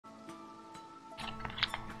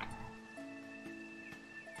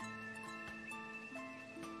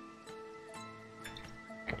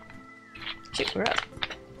shoot, we're up.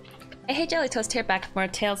 Hey, Jelly Toast here, back for more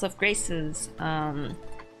Tales of Graces.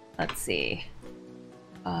 Let's see.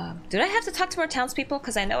 Did I have to talk to more townspeople?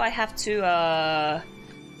 Because I know I have to,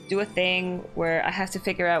 do a thing where I have to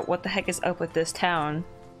figure out what the heck is up with this town.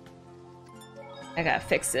 I gotta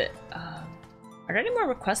fix it. Are there any more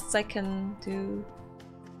requests I can do?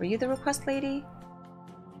 Were you the request lady?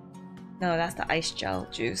 No, that's the ice gel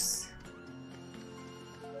juice.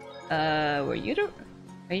 Were you the...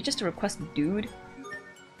 Are you just a request dude?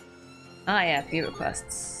 Ah, yeah, few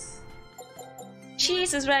requests.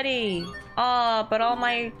 Cheese is ready! Aw, but all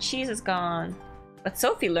my cheese is gone. But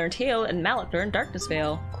Sophie learned Heal and Malik learned Darkness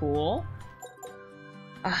Veil. Cool.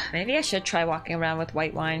 Maybe I should try walking around with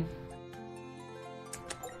white wine.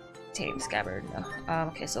 Tame Scabbard, no.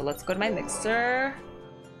 Okay, so let's go to my mixer.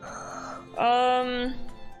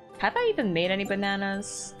 Have I even made any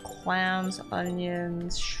bananas? Clams,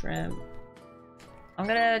 onions, shrimp. I'm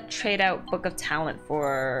gonna trade out Book of Talent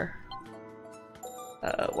for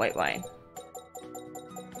white wine.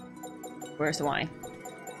 Where's the wine?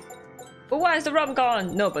 But why is the rum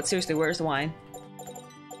gone? No, but seriously, where's the wine?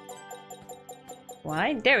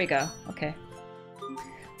 Wine? There we go. Okay.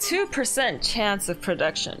 2% chance of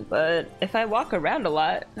production, but if I walk around a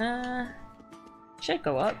lot, should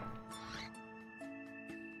go up.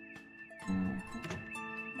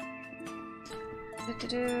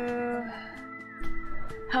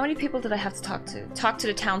 How many people did I have to talk to? Talk to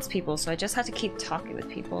the townspeople, so I just have to keep talking with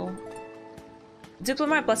people.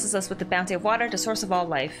 Duplimar blesses us with the bounty of water, the source of all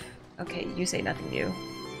life. Okay, you say nothing new.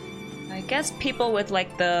 I guess people with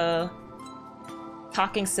like the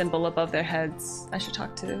talking symbol above their heads I should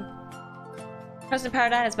talk to. President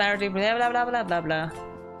Paradigm is married, blah blah blah blah blah blah.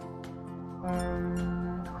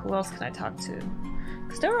 Who else can I talk to?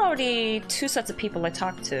 Because there were already 2 sets of people I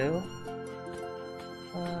talked to.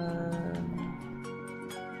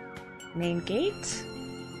 Main gate?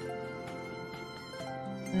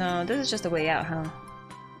 No, this is just a way out, huh?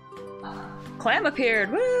 Clam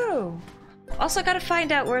appeared! Woo! Also gotta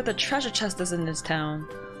find out where the treasure chest is in this town.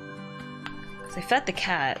 Because I fed the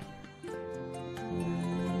cat.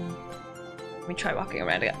 Let me try walking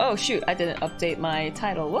around again. Oh shoot, I didn't update my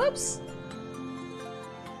title. Whoops!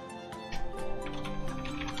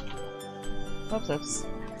 Whoops.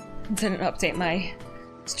 Didn't update my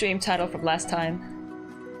stream title from last time.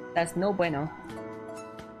 That's no bueno.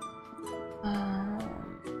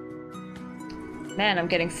 Man, I'm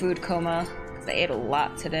getting food coma because I ate a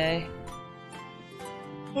lot today.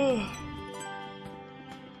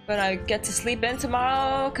 But I get to sleep in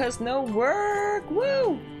tomorrow because no work.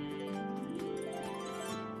 Woo!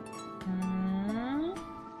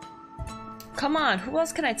 Come on, who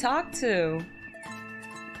else can I talk to?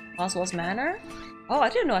 Oswald's Manor? Oh, I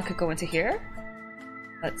didn't know I could go into here.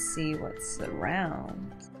 Let's see what's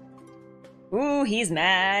around. Ooh, he's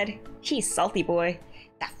mad. He's salty boy.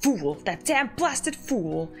 That fool, that damn blasted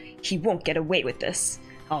fool. He won't get away with this.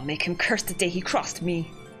 I'll make him curse the day he crossed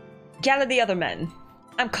me. Gather the other men.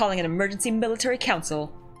 I'm calling an emergency military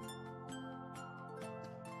council.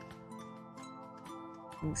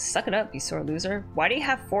 Suck it up, you sore loser. Why do you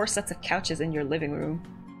have 4 sets of couches in your living room?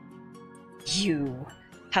 You!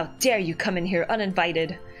 How dare you come in here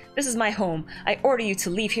uninvited? This is my home. I order you to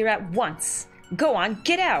leave here at once. Go on,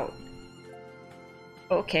 get out!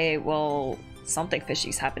 Okay, well, something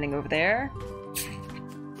fishy's happening over there.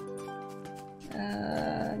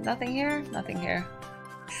 Nothing here? Nothing here.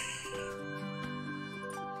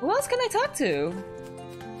 Who else can I talk to?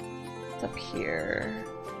 What's up here?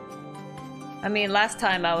 I mean, last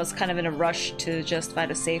time I was kind of in a rush to just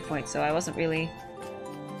find a save point, so I wasn't really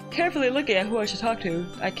carefully looking at who I should talk to.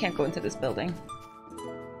 I can't go into this building.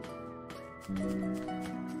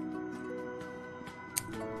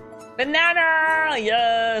 Banana!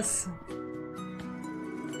 Yes!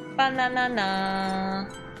 Banana.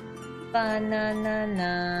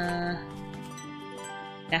 Banana.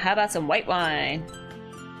 Now how about some white wine?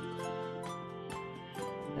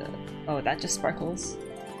 Oh, that just sparkles.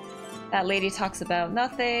 That lady talks about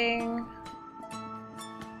nothing.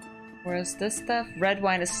 Where's this stuff? Red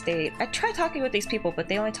wine estate. I tried talking with these people, but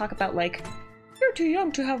they only talk about like, you're too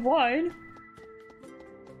young to have wine.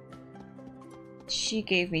 She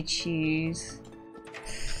gave me cheese.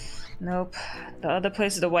 Nope. The other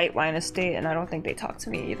place is the white wine estate, and I don't think they talk to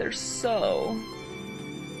me either, so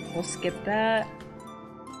we'll skip that.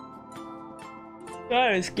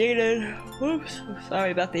 That is gated. Whoops.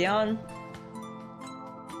 Sorry about the yawn.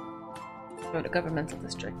 Go to governmental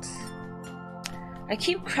district. I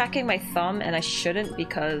keep cracking my thumb, and I shouldn't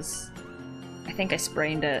because I think I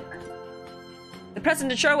sprained it. The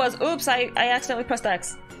president sure was. Oops, I accidentally pressed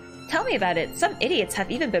X. Tell me about it. Some idiots have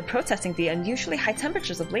even been protesting the unusually high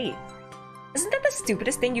temperatures of late. Isn't that the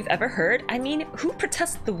stupidest thing you've ever heard? I mean, who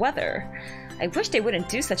protests the weather? I wish they wouldn't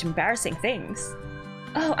do such embarrassing things.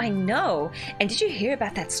 Oh, I know. And did you hear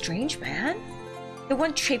about that strange man? The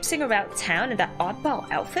one traipsing around town in that oddball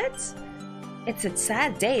outfit? It's a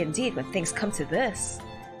sad day indeed when things come to this.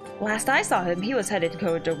 Last I saw him, he was headed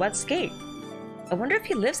toward the West Gate. I wonder if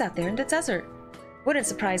he lives out there in the desert. Wouldn't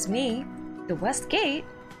surprise me. The West Gate?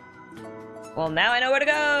 Well, now I know where to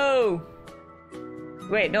go!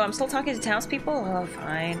 Wait, no, I'm still talking to townspeople? Oh,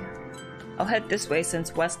 fine. I'll head this way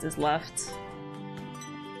since West is left.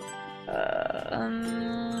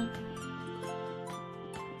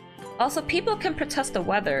 Also, people can protest the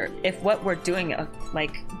weather if what we're doing,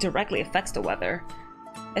 like, directly affects the weather.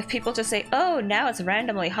 If people just say, oh, now it's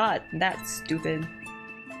randomly hot, that's stupid.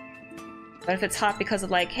 But if it's hot because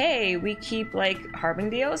of, like, hey, we keep, like, harming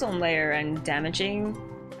the ozone layer and damaging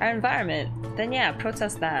our environment, then yeah,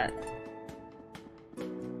 protest that.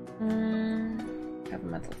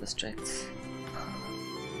 Governmental district.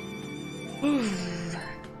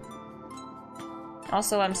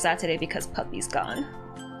 Also, I'm sad today because Puppy's gone.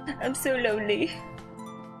 I'm so lonely.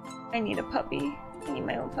 I need a puppy. I need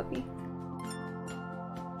my own puppy.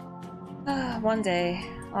 One day,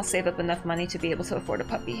 I'll save up enough money to be able to afford a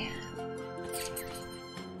puppy.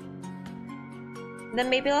 Then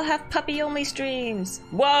maybe I'll have puppy-only streams.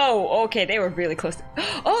 Whoa! Okay, they were really close to—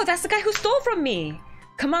 oh, that's the guy who stole from me!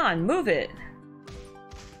 Come on, move it!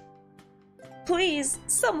 Please,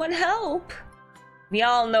 someone help! We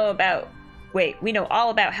all know about— wait, we know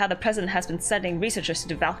all about how the president has been sending researchers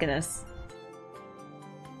to Valkanus.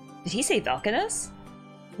 Did he say Valkanus?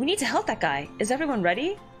 We need to help that guy. Is everyone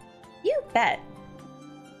ready? You bet.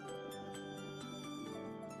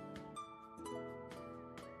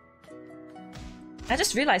 I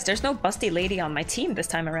just realized there's no busty lady on my team this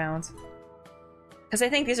time around. Because I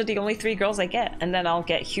think these are the only 3 girls I get, and then I'll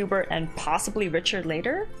get Hubert and possibly Richard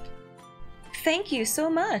later. Thank you so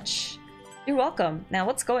much. You're welcome. Now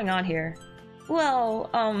what's going on here? Well,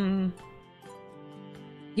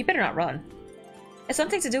 you better not run. It's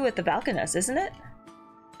something to do with the Valkanus, isn't it?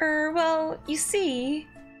 Well, you see...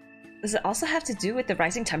 Does it also have to do with the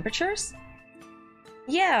rising temperatures?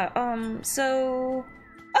 Yeah, so...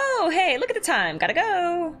 Oh, hey, look at the time! Gotta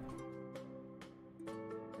go!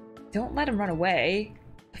 Don't let him run away.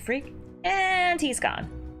 The freak. And he's gone.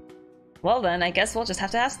 Well then, I guess we'll just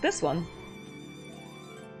have to ask this one.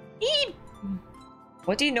 Eep!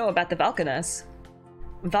 What do you know about the Valkanus?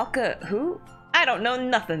 Valka who? I don't know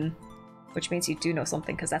nothing. Which means you do know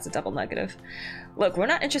something, because that's a double negative. Look, we're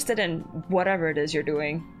not interested in whatever it is you're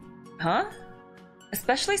doing. Huh?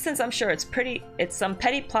 Especially since I'm sure it's some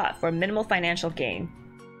petty plot for minimal financial gain.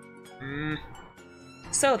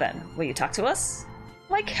 So then, will you talk to us?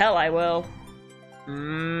 Like hell I will.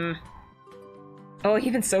 Oh,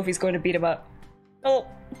 even Sophie's going to beat him up. Oh.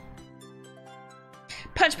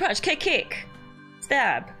 Punch, punch, kick, kick.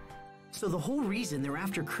 Stab. So the whole reason they're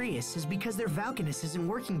after Creus is because their Valkanus isn't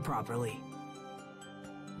working properly.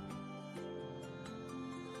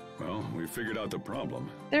 Well, we figured out the problem.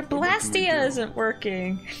 Their Blastia isn't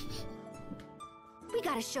working. We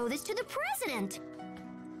gotta show this to the president.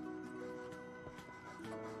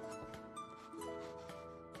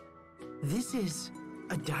 This is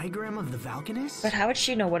a diagram of the Valkanus? But how would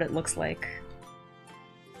she know what it looks like?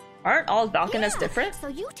 Aren't all Valkanus different? So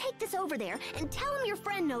you take this over there and tell him your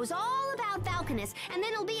friend knows all about Valkanus, and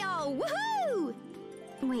then it'll be all woohoo!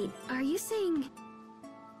 Wait, are you saying...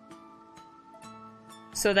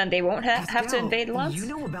 So then they won't have to invade Lance? You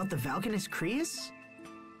know about the Valkanus Creus?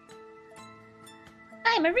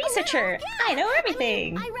 I'm a researcher! Oh, yeah. I know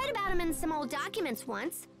everything! I read about him in some old documents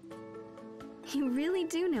once. You really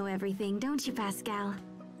do know everything, don't you, Pascal?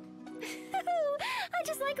 I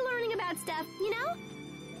just like learning about stuff, you know?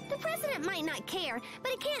 The president might not care,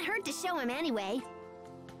 but it can't hurt to show him anyway.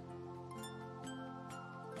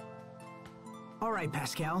 All right,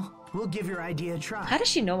 Pascal. We'll give your idea a try. How does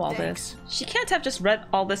she know all Thanks. this? She can't have just read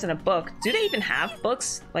all this in a book. Do they even have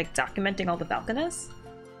books, like, documenting all the Valkanus?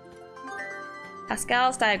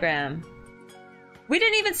 Pascal's diagram. We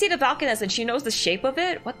didn't even see the Valkanus and she knows the shape of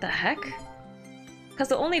it? What the heck? Because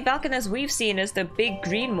the only Valkanus we've seen is the big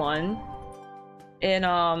green one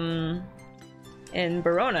in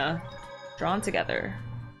Verona, drawn together.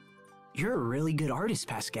 You're a really good artist,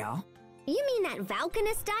 Pascal. You mean that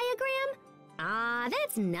Valkanus diagram? Ah,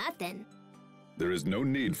 that's nothing. There is no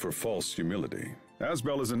need for false humility.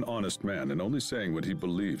 Asbel is an honest man and only saying what he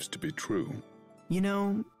believes to be true. You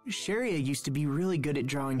know, Sharia used to be really good at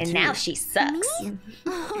drawing too. And now she sucks. Me?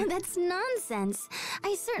 Oh, that's nonsense.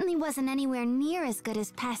 I certainly wasn't anywhere near as good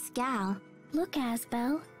as Pascal. Look,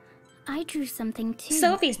 Asbel. I drew something too.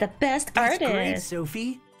 Sophie's the best That's artist. great,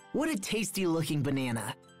 Sophie. What a tasty looking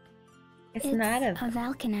banana. It's not a...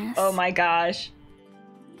 Valkaness. Oh my gosh.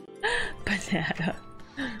 Banana.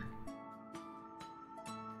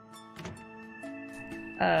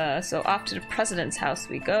 So off to the president's house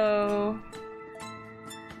we go.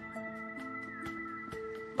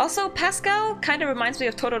 Also, Pascal kind of reminds me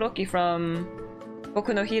of Todoroki from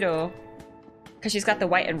Boku no Hero. Because she's got the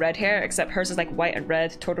white and red hair, except hers is like white and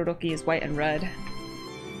red. Todoroki is white and red.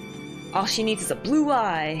 All she needs is a blue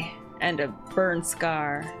eye and a burn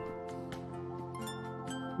scar.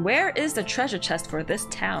 Where is the treasure chest for this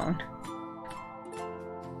town?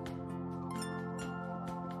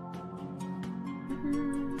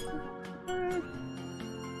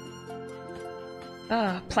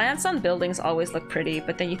 Plants on buildings always look pretty,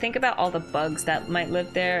 but then you think about all the bugs that might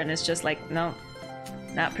live there and it's just like, no,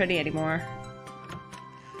 not pretty anymore.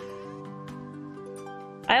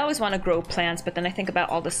 I always want to grow plants, but then I think about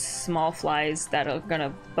all the small flies that are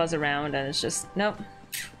gonna buzz around and it's just, nope.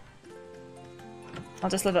 I'll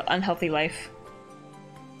just live an unhealthy life.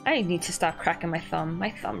 I need to stop cracking my thumb. My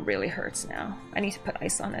thumb really hurts now. I need to put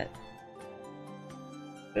ice on it.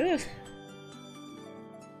 Ugh.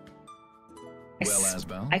 Well,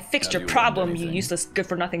 Asbel, I fixed have your you problem, learned you anything? useless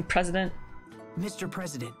good-for-nothing president. Mr.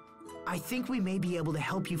 President, I think we may be able to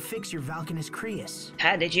help you fix your Valkanus Creus.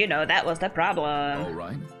 How did you know that was the problem? All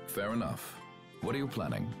right, fair enough. What are you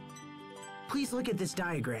planning? Please look at this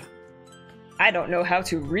diagram. I don't know how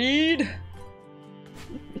to read.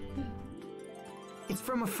 It's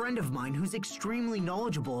from a friend of mine who's extremely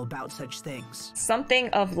knowledgeable about such things. Something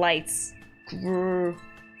of lights.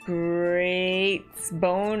 Great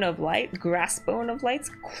bone of light? Grass bone of lights?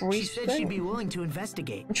 She said she'd be willing to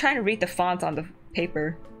investigate. I'm trying to read the font on the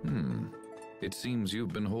paper. It seems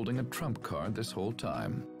you've been holding a trump card this whole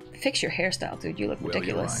time. Fix your hairstyle, dude. You look Well,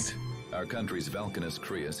 ridiculous. you're right. Our country's Valkanus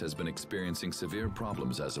Creus has been experiencing severe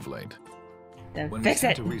problems as of late. Then When we fix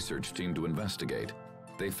sent it. a research team to investigate,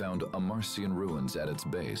 they found Amarcian ruins at its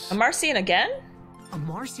base. Amarcian again?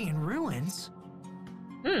 Amarcian ruins?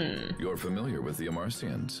 You're familiar with the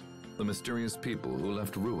Amarcians, the mysterious people who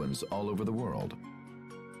left ruins all over the world.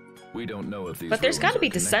 We don't know if these But there's got to ruins be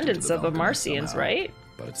are connected descendants to of the Valkanus Amarcians, somehow, right?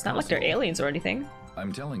 But It's not like they're possible. aliens or anything.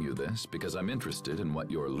 I'm telling you this because I'm interested in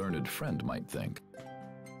what your learned friend might think.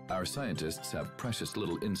 Our scientists have precious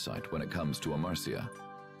little insight when it comes to Amarcia.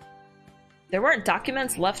 There weren't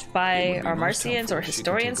documents left by It would be most Amarcians helpful or if she could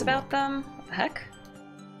historians take a about look. them? What the heck?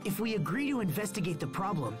 If we agree to investigate the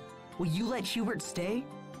problem, will you let Hubert stay?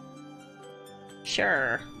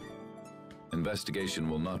 Sure. Investigation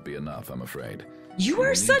will not be enough, I'm afraid. You We'll are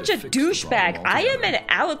need such to a fix the problem douchebag. I am altogether. an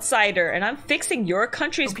outsider and I'm fixing your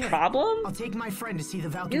country's Okay, problem? I'll take my friend to see the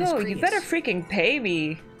Valkanus Yo, Creus. you better freaking pay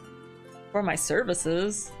me for my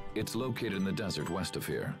services. It's located in the desert west of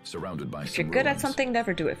here, surrounded by If some you're good at ruins. something,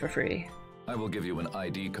 never do it for free. I will give you an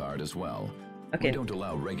ID card as well. Okay. We don't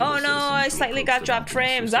allow regular Oh no, citizens I to slightly approach got the dropped Valkanus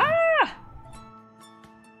frames. system. Ah!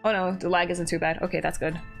 Oh no, the lag isn't too bad. Okay, that's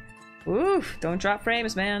good. Oof, don't drop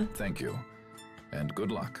frames, man. Thank you, and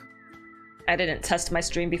good luck. I didn't test my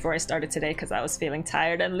stream before I started today because I was feeling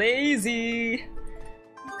tired and lazy.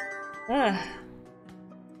 Ah.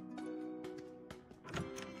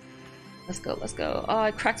 Let's go, let's go. Oh,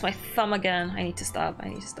 I cracked my thumb again. I need to stop, I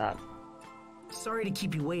need to stop. Sorry to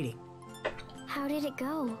keep you waiting. How did it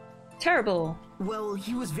go? Terrible. Well,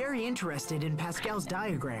 he was very interested in Pascal's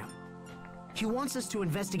diagram. He wants us to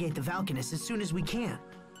investigate the Valkanus as soon as we can.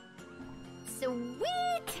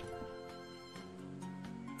 Sweet!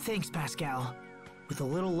 Thanks, Pascal. With a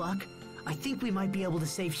little luck, I think we might be able to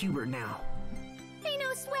save Hubert now. Hey,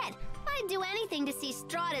 no sweat. I'd do anything to see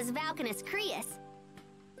Strahda's Valkanus Creus.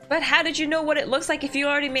 But how did you know what it looks like if you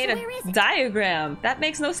already made So where is a it? diagram? That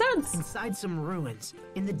makes no sense. Inside some ruins,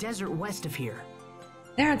 in the desert west of here.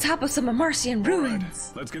 They're on top of some Amarcian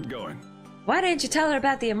ruins. Let's get going. Why didn't you tell her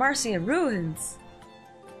about the Amarcian ruins?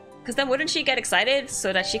 Because then wouldn't she get excited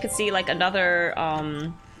so that she could see like another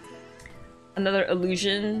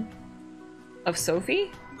illusion of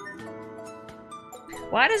Sophie?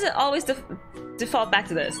 Why does it always default back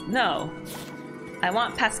to this? No. I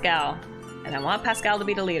want Pascal. And I want Pascal to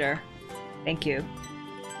be the leader. Thank you.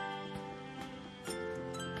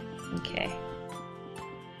 Okay.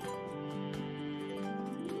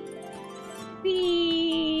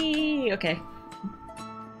 Whee! Okay.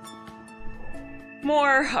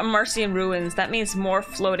 More Amarcian ruins. That means more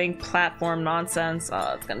floating platform nonsense.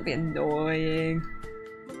 Oh, it's gonna be annoying.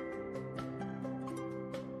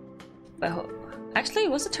 But actually,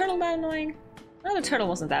 was the turtle that annoying? No, the turtle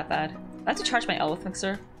wasn't that bad. I have to charge my elephant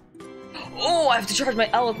mixer. Oh, I have to charge my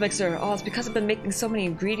elephant mixer. Oh, it's because I've been making so many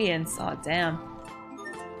ingredients. Oh, damn.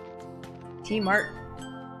 T-Mart.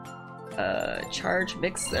 Charge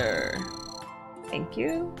mixer. Thank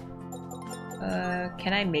you.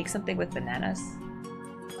 Can I make something with bananas?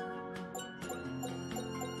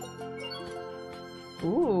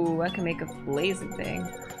 Ooh, I can make a blazing thing.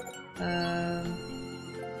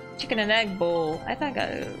 Chicken and egg bowl. I think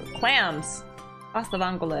clams. Pasta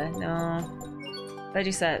vongole. No.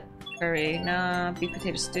 Veggie set. Curry. No. Beef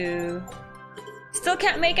potato stew. Still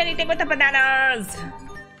can't make anything with the bananas!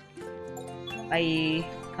 Bye.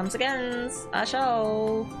 Comes again. I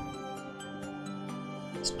shall.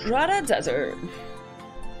 Strata Desert.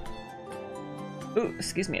 Ooh,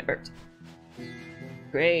 excuse me, I burped.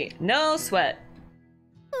 Great. No sweat.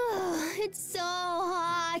 It's so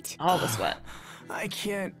hot. All the sweat. I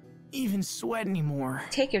can't even sweat anymore.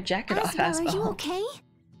 Take your jacket off, Aspel, are you Aspel. okay?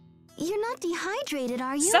 You're not dehydrated,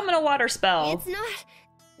 are you? Summon a water spell. It's not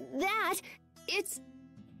that. It's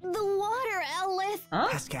the water, Elith. Huh?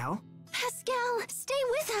 Pascal? Pascal, stay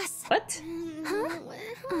with us. What?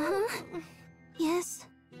 Huh? Yes,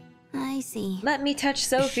 I see. Let me touch Is she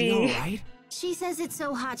Sophie. alright? She says it's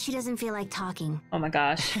so hot she doesn't feel like talking. Oh my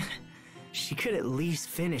gosh. She could at least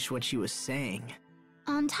finish what she was saying.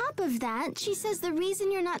 On top of that, she says the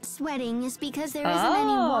reason you're not sweating is because there isn't any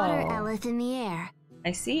water, Oh. Elith, in the air.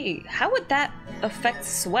 I see. How would that affect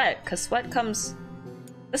sweat? Because sweat comes...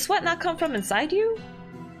 Does sweat not come from inside you?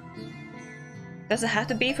 Does it have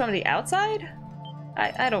to be from the outside?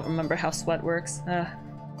 I don't remember how sweat works.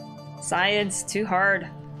 Science, too hard.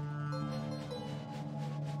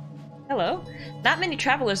 Hello. Not many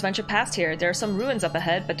travelers venture past here. There are some ruins up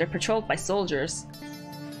ahead, but they're patrolled by soldiers.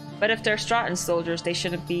 But if they're Straten soldiers, they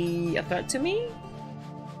shouldn't be a threat to me?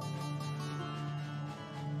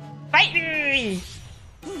 Fight me!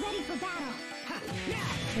 Ready for battle.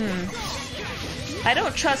 I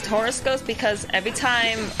don't trust horoscopes because every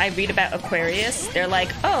time I read about Aquarius, they're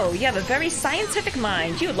like, oh, you have a very scientific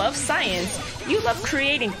mind. You love science. You love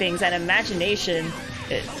creating things and imagination.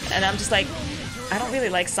 And I'm just like, I don't really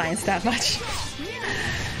like science that much.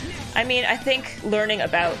 I mean, I think learning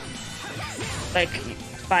about, like,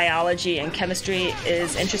 biology and chemistry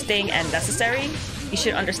is interesting and necessary. You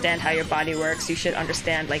should understand how your body works. You should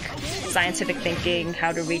understand, like, scientific thinking,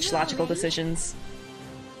 how to reach logical decisions.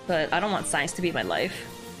 But I don't want science to be my life.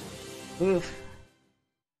 Oof.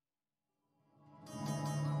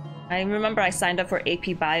 I remember I signed up for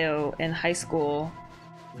AP Bio in high school.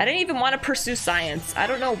 I didn't even want to pursue science. I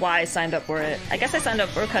don't know why I signed up for it. I guess I signed up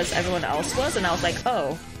for it because everyone else was, and I was like,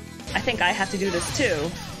 oh, I think I have to do this too.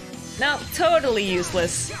 No, totally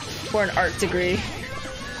useless for an art degree.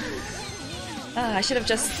 I should have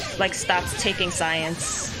just, like, stopped taking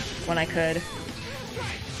science when I could.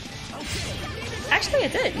 Actually, I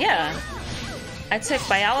did, yeah. I took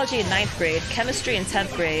biology in 9th grade, chemistry in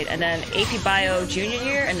 10th grade, and then AP Bio junior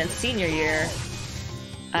year, and then senior year,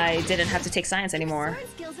 I didn't have to take science anymore. Sword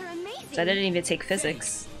skills are amazing. So I didn't even take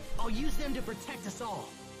physics. I'll use them to protect us all.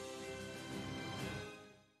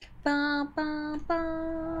 Ba, ba,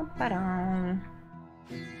 ba, ba-dum.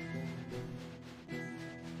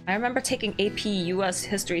 I remember taking AP US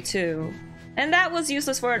history too, and that was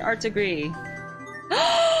useless for an art degree.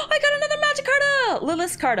 I got another magic carta!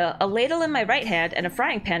 Lilith's carta, a ladle in my right hand and a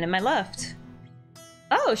frying pan in my left.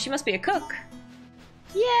 Oh, she must be a cook.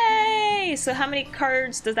 Yay! So how many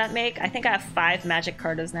cards does that make? I think I have 5 magic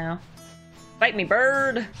cartas now. Fight me,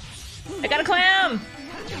 bird! I got a clam!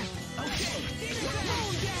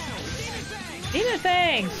 Demon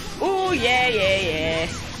Fang! Ooh, yeah, yeah, yeah.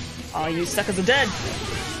 All you suckers are dead.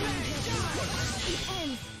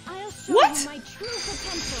 What?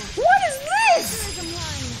 What is this?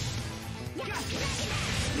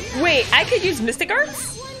 Wait, I could use Mystic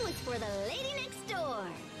Arts?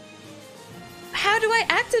 How do I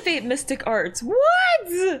activate Mystic Arts?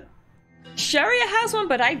 What? Sharia has one,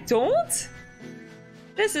 but I don't?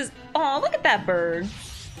 This is... Oh, look at that bird.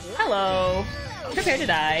 Hello. Prepare to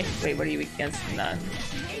die. Wait, what are you weak against? None.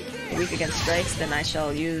 Weak against strikes, then I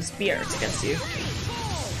shall use B Arts against you.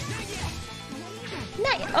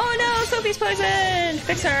 Oh no, Sophie's poisoned!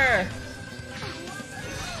 Fix her!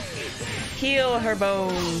 Heal her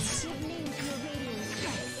bones.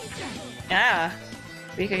 Ah,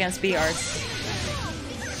 weak against B Arts.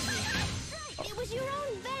 It was your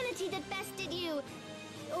own vanity that bested you.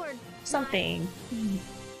 Or Something.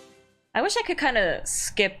 I wish I could kind of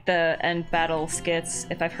skip the end battle skits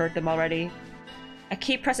if I've heard them already. I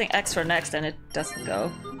keep pressing X for next and it doesn't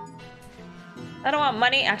go. I don't want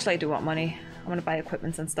money. Actually, I do want money. I want to buy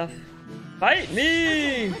equipments and stuff. Fight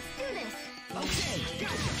me!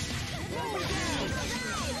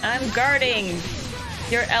 I'm guarding!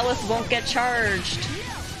 Your Ellis won't get charged!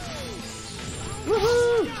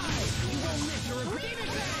 Woohoo!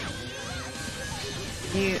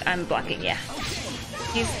 I'm blocking, yeah.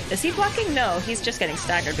 Is he blocking? No, he's just getting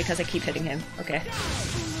staggered because I keep hitting him. Okay.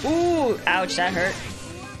 Ooh! Ouch, that hurt.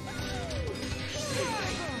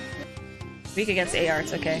 Weak against AR,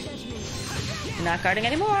 it's okay. You're not guarding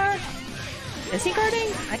anymore! Is he guarding?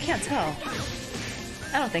 I can't tell.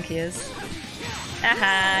 I don't think he is.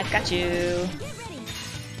 Aha, got you.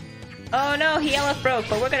 Oh no, he LF broke,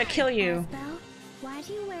 but we're gonna kill you. Why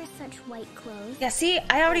do you wear such white clothes? Yeah, see,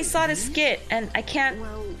 I already saw this skit, and I can't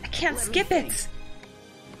skip it.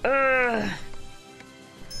 Ugh.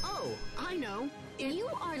 Oh, I know. You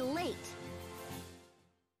are late.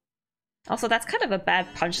 Also, that's kind of a bad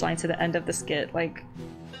punchline to the end of the skit. Like,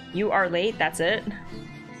 you are late, that's it.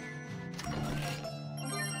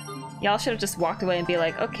 Y'all should have just walked away and be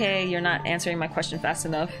like, okay, you're not answering my question fast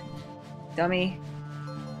enough. Dummy.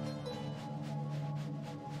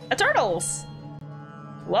 A turtles!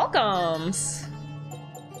 Welcomes!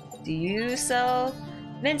 Do you sell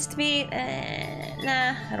minced meat?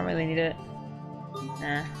 Nah, I don't really need it.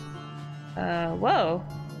 Nah. Whoa.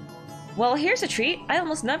 Well, here's a treat. I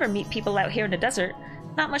almost never meet people out here in the desert.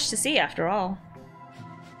 Not much to see after all.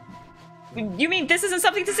 You mean this isn't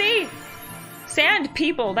something to see? Sand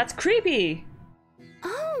people, that's creepy!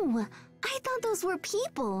 Oh, I thought those were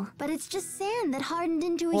people, but it's just sand that hardened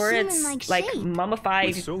into a or human-like it's like shape.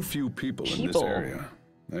 mummified. With so few people in this area,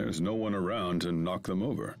 there's no one around to knock them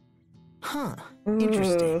over. Huh.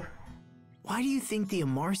 Interesting. Why do you think the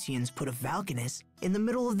Amarcians put a Valkanus in the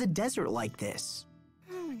middle of the desert like this?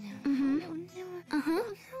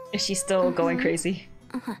 Is she still going crazy?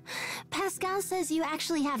 Pascal says you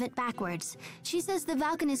actually have it backwards. She says the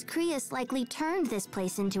Valkanus Creus likely turned this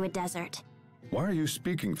place into a desert. Why are you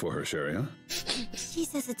speaking for her, Sharia? She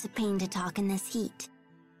says it's a pain to talk in this heat.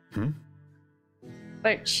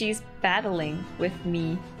 But she's battling with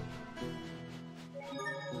me.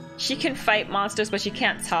 She can fight monsters, but she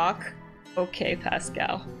can't talk. Okay,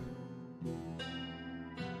 Pascal.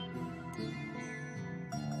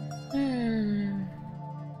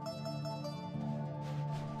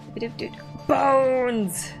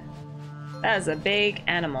 Bones! That is a big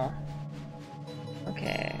animal.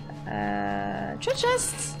 Okay.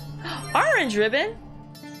 Chests! Orange ribbon?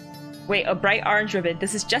 Wait, a bright orange ribbon.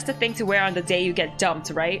 This is just a thing to wear on the day you get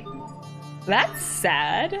dumped, right? That's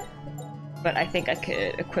sad. But I think I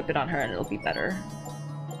could equip it on her and it'll be better.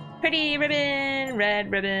 Pretty ribbon,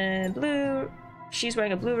 red ribbon, blue. She's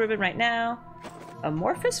wearing a blue ribbon right now.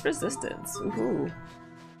 Amorphous resistance. Ooh.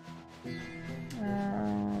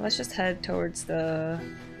 Let's just head towards the...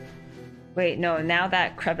 Wait, no, now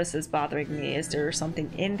that crevice is bothering me. Is there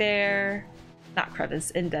something in there? Not crevice,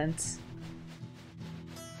 indent.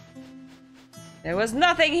 There was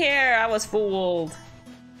nothing here! I was fooled!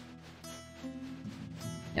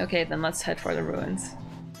 Okay, then let's head for the ruins.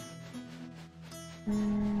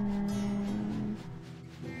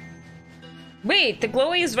 Wait, the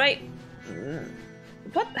glowy is right...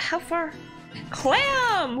 What? How far?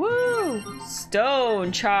 Clam! Woo!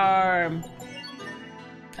 Stone charm.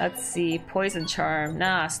 Let's see. Poison charm.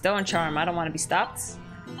 Nah, stone charm. I don't want to be stopped.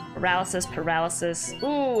 Paralysis, paralysis.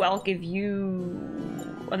 Ooh, I'll give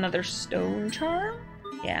you another stone charm?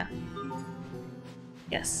 Yeah.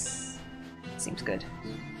 Yes. Seems good.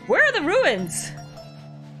 Where are the ruins?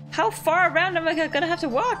 How far around am I gonna have to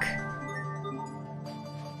walk?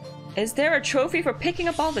 Is there a trophy for picking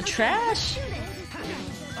up all the trash?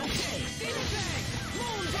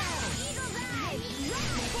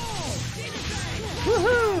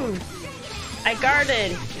 Woohoo! I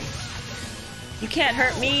guarded! You can't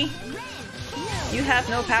hurt me! You have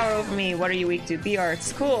no power over me. What are you weak to?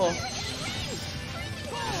 B-arts. Cool.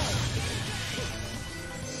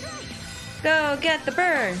 Go get the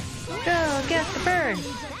bird! Go get the bird!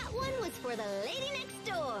 That one was for the lady next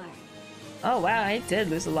door. Oh wow, I did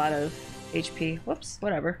lose a lot of HP. Whoops,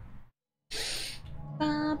 whatever.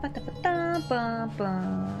 Oh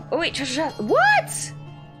wait, treasure chest. What?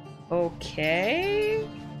 Okay.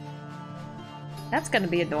 That's gonna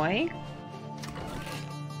be annoying.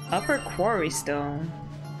 Upper quarry stone.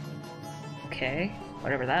 Okay,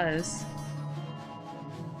 whatever that is.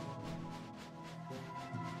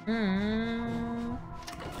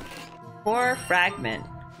 Core fragment.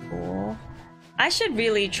 Cool. I should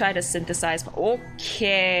really try to synthesize.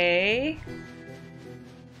 Okay.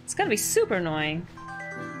 It's gonna be super annoying.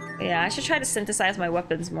 Yeah, I should try to synthesize my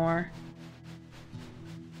weapons more.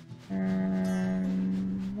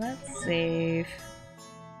 Let's save.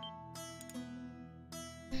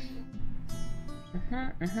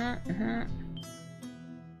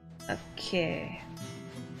 Okay.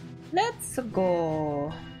 Let's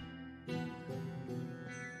go.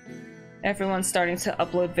 Everyone's starting to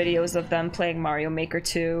upload videos of them playing Mario Maker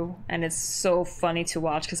 2, and it's so funny to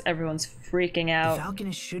watch because everyone's freaking out,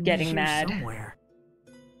 getting mad. Somewhere.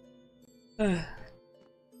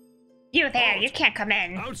 You there, you can't come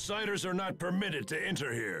in. Outsiders are not permitted to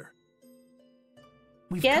enter here.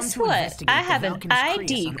 We've Guess come to what? investigate I the have an Valkanist ID Creus on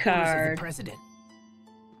orders of the card. president.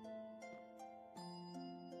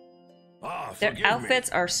 Their outfits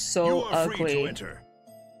are so ugly.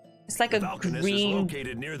 It's like a green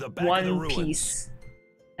one piece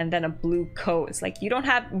and then a blue coat. It's like, you don't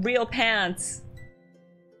have real pants.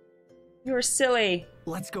 You're silly.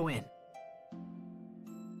 Let's go in.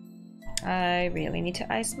 I really need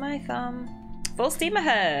to ice my thumb. Full steam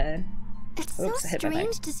ahead. It's Oops, so I hit my mic.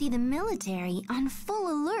 strange to see the military on full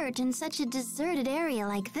alert in such a deserted area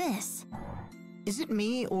like this. Is it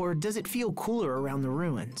me, or does it feel cooler around the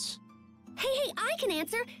ruins? Hey, I can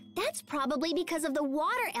answer. That's probably because of the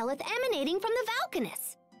water eleth emanating from the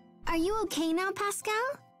Valkanus. Are you okay now, Pascal?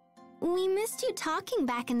 We missed you talking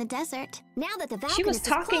back in the desert. Now that the Valkanus She was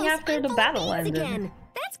talking after the battle ended. Again.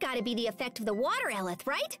 That's gotta be the effect of the water eleth,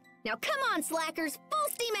 right? Now come on, slackers, full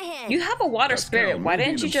steam ahead! You have a water spirit. Why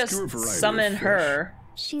didn't you just summon her?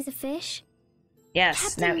 She's a fish?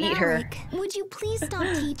 Yes, Captain now eat her. Malik, would you please stop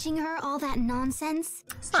teaching her all that nonsense?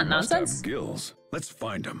 It's not nonsense. Gills. Let's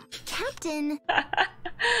find him. Captain!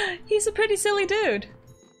 He's a pretty silly dude.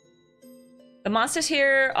 The monsters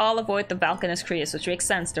here all avoid the Valkanus Creus, which makes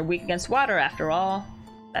sense. They're weak against water, after all.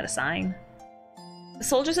 Is that a sign? The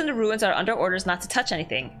soldiers in the ruins are under orders not to touch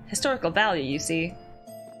anything. Historical value, you see.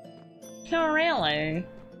 No, really.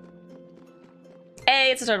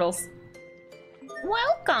 Hey, it's the turtles.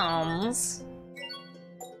 Welcomes.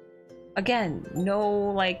 Again,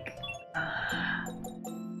 no like.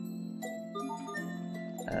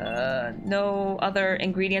 No other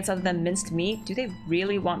ingredients other than minced meat. Do they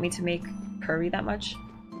really want me to make curry that much?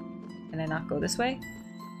 Can I not go this way?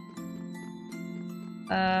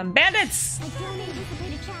 Bandits!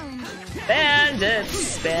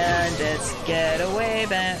 Bandits! Bandits! Get away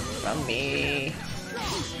from me!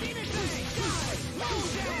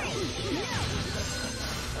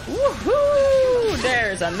 Woohoo!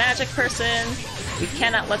 There's a magic person! We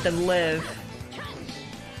cannot let them live.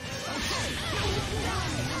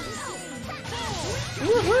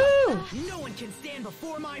 Woohoo! No one can stand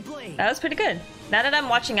before my blade. That was pretty good. Now that I'm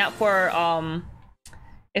watching out for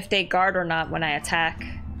if they guard or not when I attack,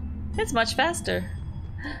 it's much faster.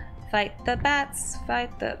 Fight the bats,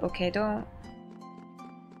 fight the... Okay, don't...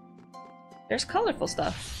 There's colorful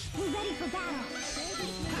stuff.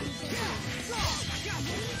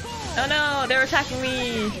 Oh no, they're attacking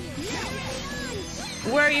me!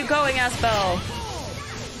 Where are you going, Aspel?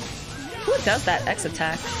 Who does that X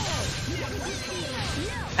attack?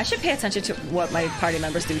 I should pay attention to what my party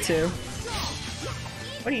members do too.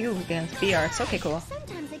 What are you against? BRs. Okay, cool.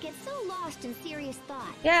 Sometimes I get so lost in serious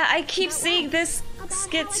thought. Yeah, I keep seeing this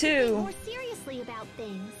skit too. More seriously about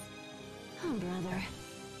things. Oh, brother.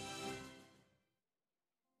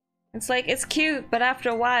 It's like, it's cute, but after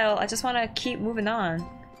a while, I just want to keep moving on.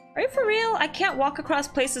 Are you for real? I can't walk across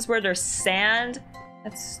places where there's sand?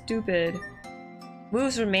 That's stupid.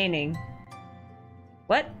 Moves remaining.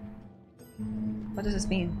 What? What does this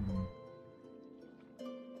mean?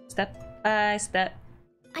 Step by step.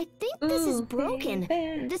 I think this is Ooh, broken.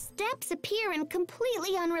 baby. The steps appear in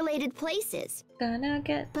completely unrelated places. Gonna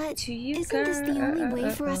get But to you, isn't this the only way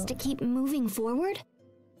for us girl. to keep moving forward?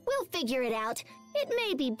 We'll figure it out. It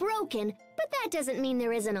may be broken, but that doesn't mean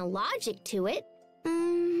there isn't a logic to it.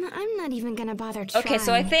 I'm not even gonna bother trying. Okay,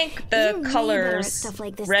 so I think the colors,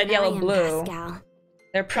 red, yellow, blue,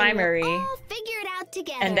 they're primary. We'll all figure it out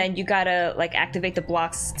together. And then you gotta like activate the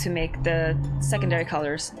blocks to make the secondary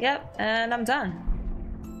colors. Yep, and I'm done.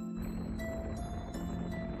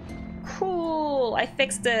 Cool, I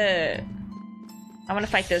fixed it. I want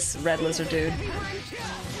to fight this red lizard dude.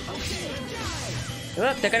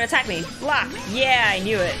 Oop, they're gonna attack me. Block. Yeah, I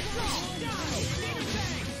knew it.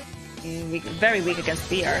 Weak, very weak against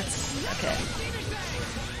B arts. Okay.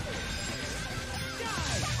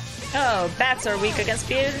 Oh, bats are weak against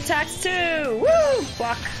speed attacks too! Woo!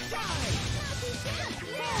 Block.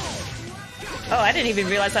 Oh, I didn't even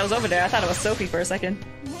realize I was over there. I thought it was Sophie for a second.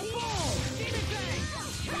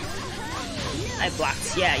 I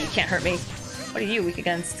blocked. Yeah, you can't hurt me. What are you weak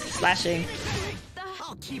against? Slashing.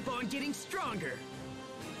 I'll keep on getting stronger.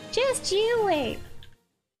 Just you wait.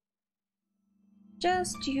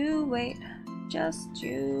 Just you wait. Just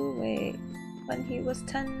you wait. When he was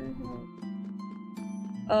 10.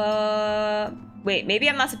 Wait, maybe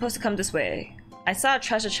I'm not supposed to come this way. I saw a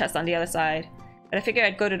treasure chest on the other side, but I figured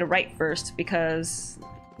I'd go to the right first because,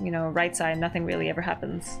 you know, right side, nothing really ever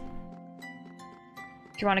happens.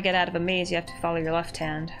 If you want to get out of a maze, you have to follow your left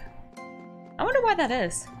hand. I wonder why that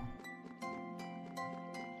is.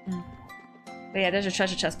 But yeah, there's a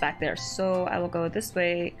treasure chest back there, so I will go this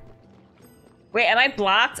way. Wait, am I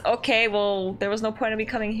blocked? Okay, well, there was no point in me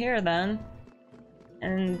coming here then.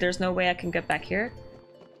 And there's no way I can get back here.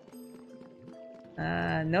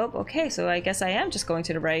 Nope. Okay, so I guess I am just going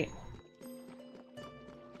to the right.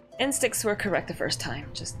 Instincts were correct the first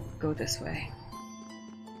time. Just go this way.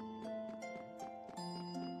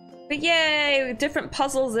 But yay! Different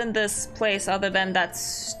puzzles in this place other than that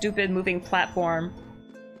stupid moving platform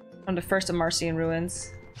from the first Amarcian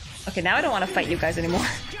ruins. Okay, now I don't want to fight you guys anymore.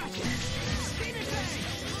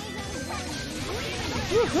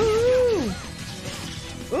 Woohoo!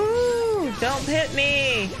 Ooh! Don't hit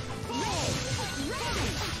me!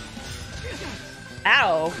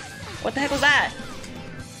 Ow! What the heck was that?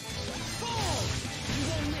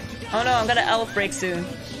 Oh no, I'm gonna elf break soon.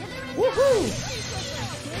 Woohoo!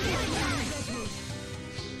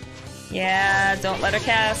 Yeah, don't let her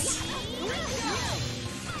cast.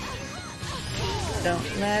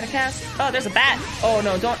 Don't let her cast. Oh, there's a bat! Oh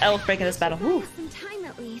no, don't elf break in this battle. Woo! Some time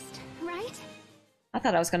at least, right? I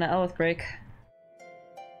thought I was gonna elf break.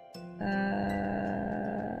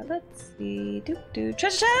 Let's see.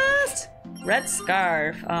 Treasure chest! Red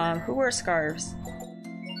scarf. Who wears scarves?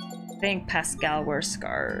 I think Pascal wears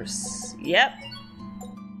scarves. Yep.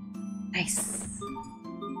 Nice.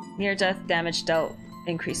 Near death damage dealt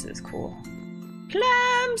increases. Cool.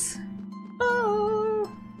 Clams!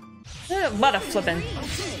 Oh! What a flippin'.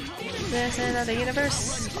 There's another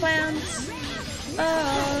universe. Clams.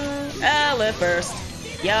 Oh. Elif burst.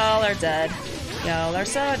 Y'all are dead. Y'all are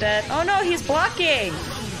so dead. Oh no, he's blocking!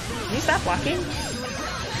 Can you stop blocking?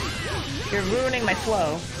 You're ruining my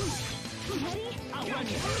flow.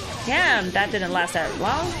 Damn, that didn't last that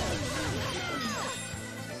long.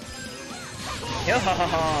 Yo ho ho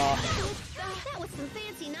ho. That was some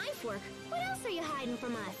fancy knife work. What else are you hiding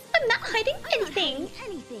from us? I'm not hiding anything.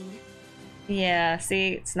 Anything. Yeah,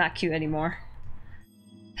 see, it's not cute anymore.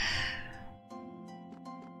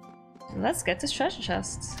 Let's get this treasure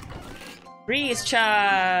chest. Breeze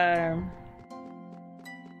charm.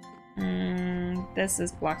 This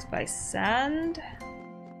is blocked by sand.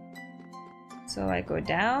 So I go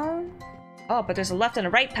down. Oh, but there's a left and a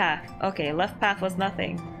right path. Okay, left path was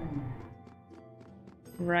nothing.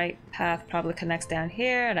 Right path probably connects down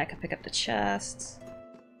here, and I can pick up the chest.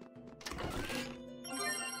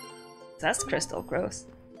 That's crystal, gross.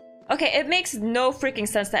 Okay, it makes no freaking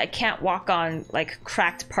sense that I can't walk on, like,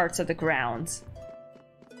 cracked parts of the ground.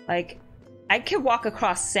 Like, I can walk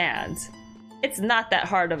across sand. It's not that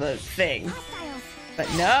hard of a thing. But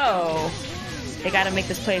no! They gotta make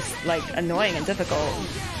this place, like, annoying and difficult.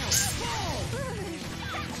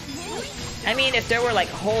 I mean, if there were, like,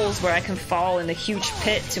 holes where I can fall in a huge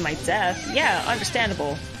pit to my death, yeah,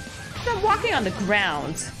 understandable. But I'm walking on the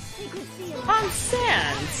ground. On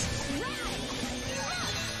sand!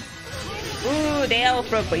 Ooh, they elf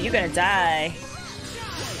broke, but you're gonna die.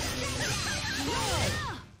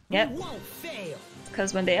 Yep.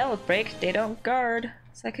 Because when they elf break, they don't guard,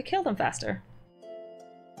 so I could kill them faster.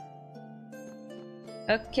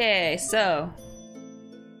 Okay, so...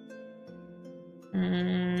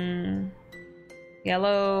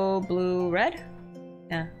 Yellow, blue, red?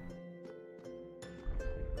 Yeah.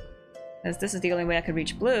 Because this is the only way I could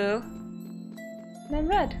reach blue. And then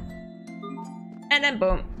red. And then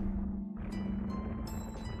boom.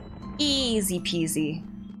 Easy peasy.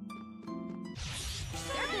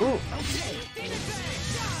 Ooh.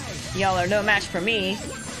 Y'all are no match for me.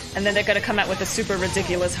 And then they're gonna come out with a super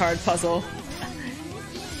ridiculous hard puzzle.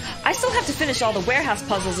 I still have to finish all the warehouse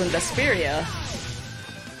puzzles in Vesperia.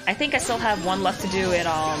 I think I still have one left to do in,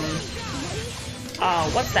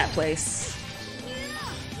 what's that place?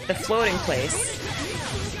 The floating place.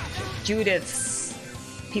 Judith's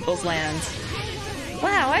People's Land.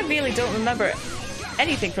 Wow, I really don't remember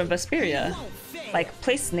anything from Vesperia. Like,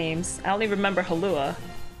 place names. I only remember Halua.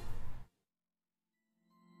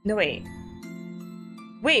 No, wait.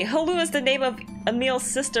 Wait, Halua is the name of Emil's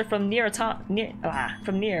sister from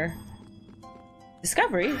from Nier.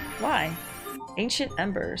 Discovery? Why? Ancient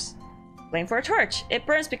embers. Flame for a torch. It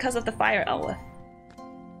burns because of the fire Elif.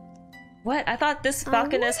 What? I thought this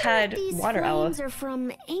Falconess had water Elif. These flames are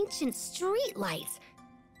from ancient street lights.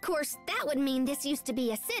 Of course, that would mean this used to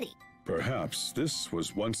be a city. Perhaps this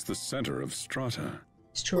was once the center of Strata.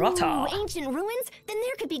 Strata. Ooh, ancient ruins? Then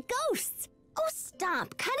there could be ghosts. Oh,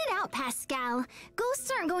 stop. Cut it out, Pascal.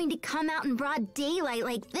 Ghosts aren't going to come out in broad daylight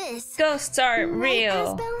like this. Ghosts aren't Right,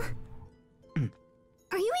 real. Asbel?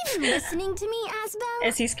 Are you even listening to me, Asbel?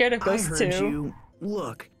 Is he scared of I ghosts heard too? you.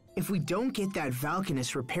 Look, if we don't get that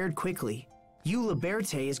Valkanus repaired quickly, Eula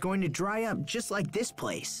Berthe is going to dry up just like this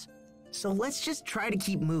place. So let's just try to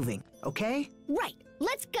keep moving, okay? Right.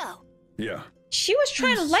 Let's go. Yeah. She was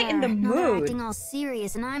trying to lighten the Now they're mood. acting all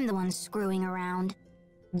serious and I'm the one screwing around.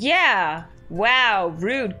 Yeah. Wow,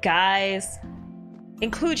 rude guys.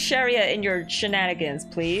 Include Sharia in your shenanigans,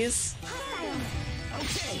 please.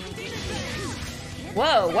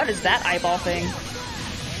 Whoa, what is that eyeball thing?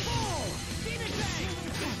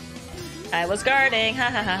 I was guarding, ha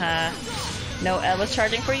ha ha ha. No, L was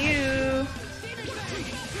charging for you.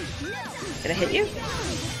 Did I hit you?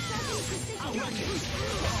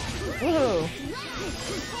 Woohoo.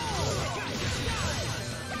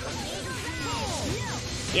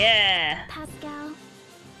 Yeah. Pascal.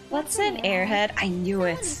 What's an airhead? I knew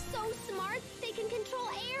it. So smart, they can control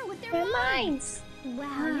air with their Their minds. minds.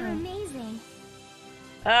 Wow, you're amazing.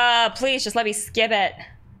 Please just let me skip it.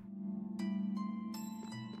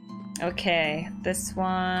 Okay, this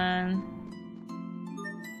one.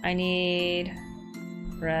 I need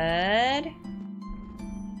red.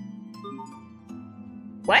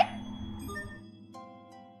 What?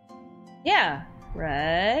 Yeah,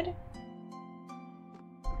 red.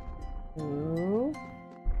 Blue.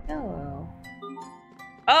 Yellow.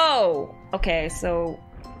 Oh, okay, so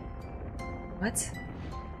what?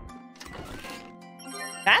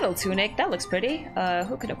 Battle tunic, that looks pretty.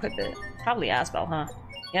 Who can equip it? Probably Asbel, huh?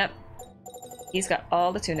 Yep. He's got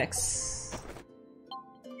all the tunics.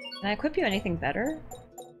 Can I equip you anything better?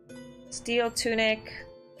 Steel tunic.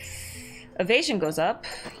 Evasion goes up.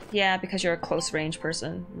 Yeah, because you're a close range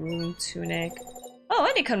person. Rune tunic. Oh,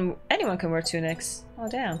 anyone can wear tunics. Oh,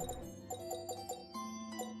 damn.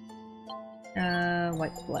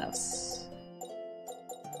 White blouse.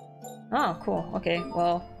 Oh, cool. Okay,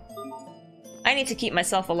 well, I need to keep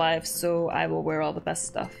myself alive, so I will wear all the best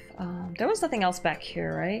stuff. There was nothing else back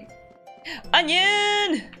here, right?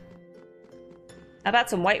 Onion! How about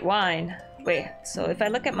some white wine? Wait, so if I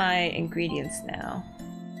look at my ingredients now.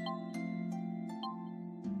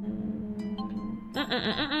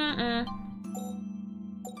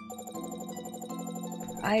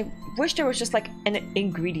 I wish there was just like an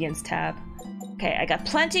ingredients tab. Okay, I got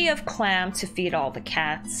plenty of clam to feed all the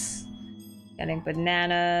cats. Getting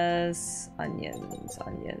bananas, onions.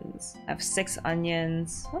 I have 6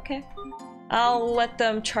 onions. Okay. I'll let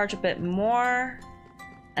them charge a bit more.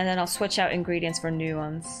 And then I'll switch out ingredients for new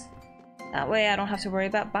ones. That way I don't have to worry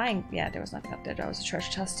about buying. Yeah, there was nothing up there. That was a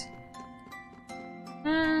treasure chest.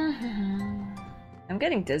 I'm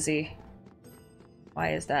getting dizzy.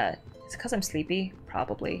 Why is that? Is it because I'm sleepy?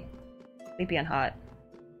 Probably. Sleepy and hot.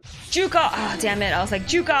 Juke all- oh, damn it. I was like,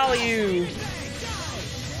 juke all of you!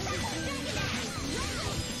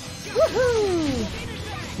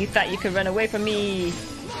 Woohoo! You thought you could run away from me,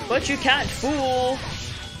 but you can't, fool!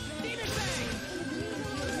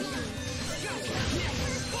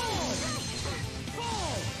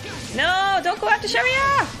 No, don't go after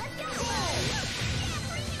Sharia!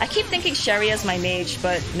 I keep thinking Sharia's my mage,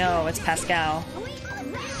 but no, it's Pascal.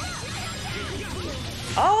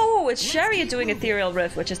 Oh, it's Sharia doing Ethereal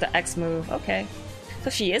Rift, which is the X move. Okay. So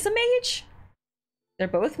she is a mage? They're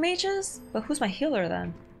both mages? But who's my healer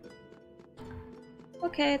then?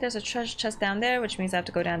 Okay, there's a treasure chest down there, which means I have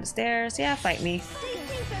to go down the stairs. Yeah, fight me.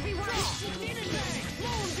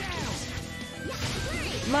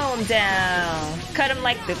 Mow them down. Cut them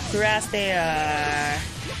like the grass they are.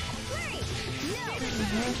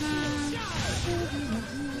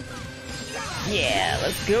 Yeah,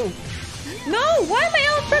 let's go. No, why am I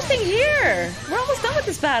all bursting here? We're almost done with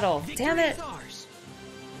this battle. Damn it.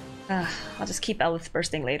 I'll just keep Elith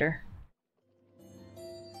bursting later.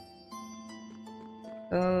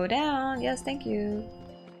 Go down. Yes, thank you.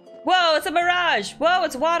 Whoa, it's a mirage. Whoa,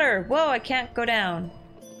 it's water. Whoa, I can't go down.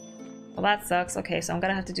 Well, that sucks. Okay, so I'm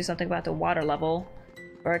gonna have to do something about the water level.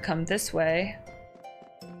 Or I come this way.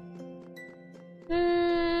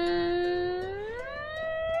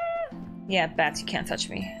 Yeah, bats, you can't touch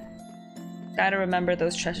me. Gotta remember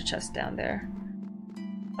those treasure chests down there.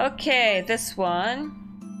 Okay, this one.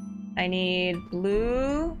 I need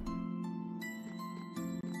blue.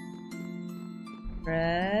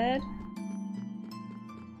 Red.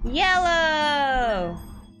 Yellow!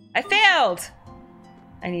 I failed!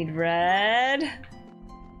 I need red.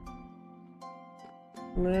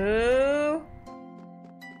 Blue.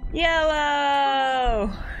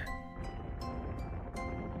 Yellow!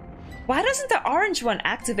 Why doesn't the orange one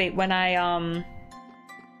activate when I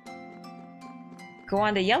go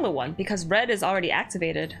on the yellow one because red is already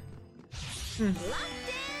activated.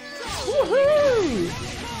 Woohoo!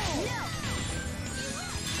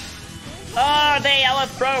 Oh, the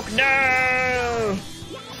elephant broke! No!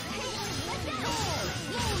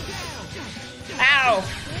 Ow!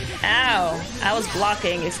 Ow! I was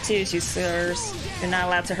blocking. Excuse you, sirs. You're not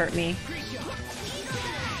allowed to hurt me.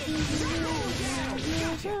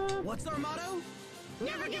 What's our motto?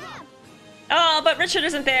 Never give up! Oh, but Richard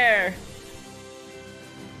isn't there!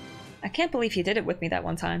 I can't believe he did it with me that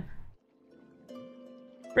one time.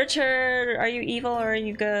 Richard, are you evil or are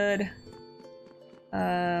you good?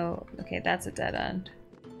 Okay, that's a dead end.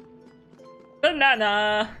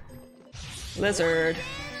 Banana! Lizard.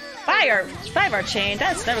 Fire! 5-art chain,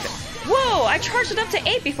 that's never good. Whoa! I charged it up to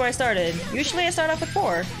 8 before I started. Usually I start off with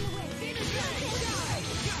 4.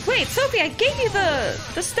 Wait, Sophie, I gave you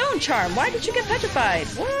the stone charm. Why did you get petrified?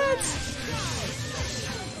 What?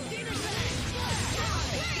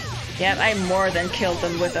 Yep, I more than killed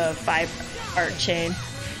them with a 5-art chain.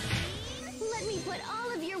 Let me put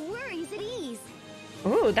all of your worries at ease.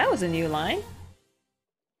 Ooh, that was a new line.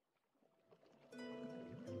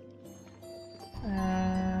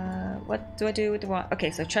 What do I do with the one?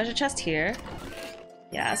 Okay, so treasure chest here.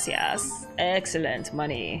 Yes, yes. Excellent.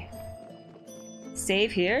 Money.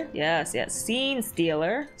 Save here. Yes, yes. Scene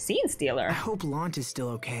stealer. Scene stealer. I hope Lant is still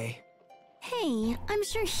okay. Hey, I'm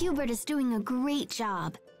sure Hubert is doing a great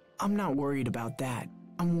job. I'm not worried about that.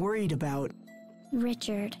 I'm worried about...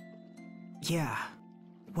 Richard. Yeah.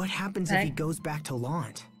 What happens if he goes back to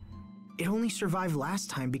Lant? It only survived last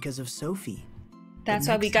time because of Sophie. That's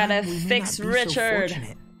But why we next gotta time, we may fix not be so Richard.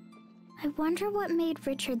 fortunate. I wonder what made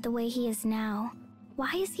Richard the way he is now.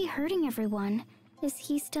 Why is he hurting everyone? Is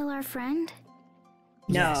he still our friend?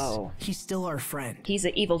 No. Yes, he's still our friend. He's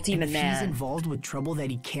an evil And demon if man. he's involved with trouble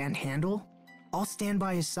that he can't handle, I'll stand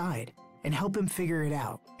by his side and help him figure it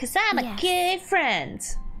out. Cause I'm a Yes. good friend.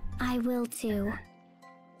 I will too.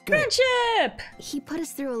 Good. Friendship! He put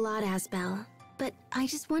us through a lot, Asbel. But I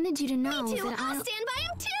just wanted you to know Me too. that I'll stand by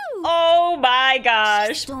him too. Oh my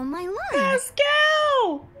gosh. stole my line.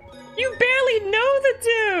 Pascal! You barely know the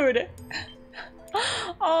dude!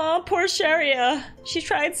 Aw, poor Sharia. She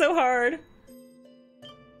tried so hard.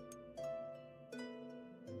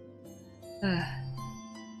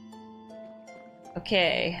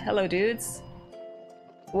 Okay, hello dudes.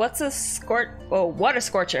 What's a oh, what a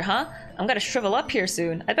scorcher, huh? I'm gonna shrivel up here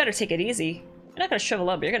soon. I better take it easy. You're not gonna shrivel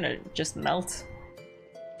up, you're gonna just melt.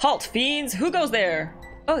 Halt, fiends! Who goes there?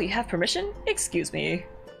 Oh, you have permission? Excuse me.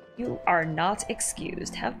 You are not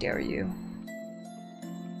excused. How dare you?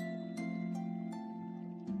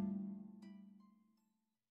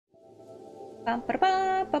 Bum,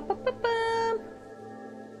 ba-da-bum, ba-ba-ba-bum.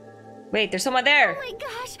 Wait, there's someone there! Oh my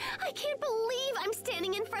gosh, I can't believe I'm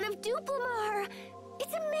standing in front of Duplimar.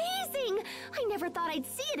 It's amazing. I never thought I'd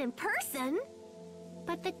see it in person.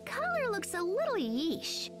 But the color looks a little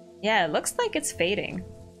yeesh. Yeah, it looks like it's fading.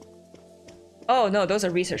 Oh no, those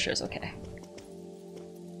are researchers, okay.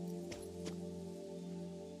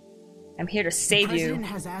 I'm here to save The you president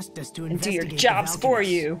has asked us to and do your investigate the jobs for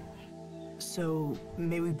Valkyries. you. So,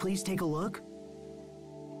 may we please take a look?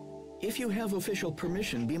 If you have official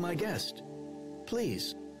permission, be my guest.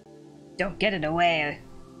 Please. Don't get in the way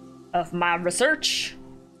of my research.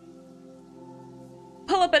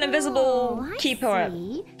 Pull up an invisible Oh, I keyboard.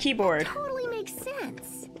 see. Keyboard. Totally makes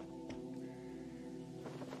sense.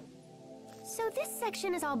 So this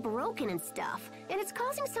section is all broken and stuff, and it's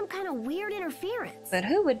causing some kind of weird interference. But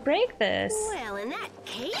who would break this? Well, in that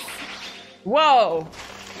case, Whoa!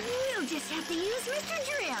 we'll just have to use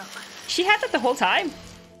Mr. Drill. She had that the whole time?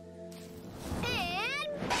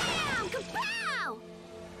 And bam! Kapow!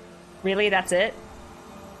 Really? That's it?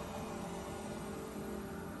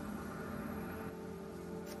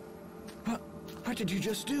 What did you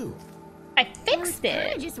just do? I fixed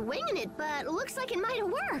Kinda it! just winging it, but looks like it might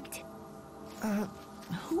have worked.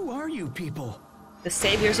 Who are you people? The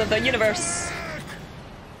saviors of the universe.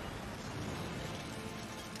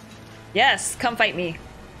 Yes, come fight me.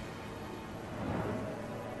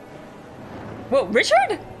 Whoa,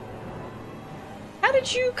 Richard? How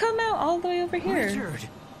did you come out all the way over here? Richard,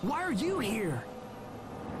 why are you here?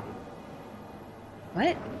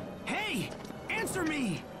 What? Hey, answer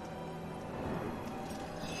me!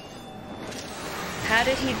 How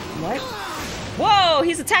did he... What? Whoa,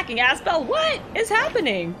 he's attacking Asbel. What is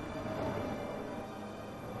happening?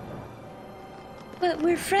 But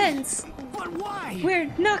we're friends. But why? We're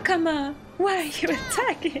nakama. Why are you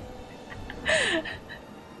attacking?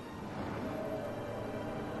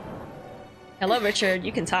 Hello, Richard.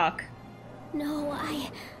 You can talk. No, I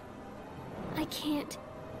can't.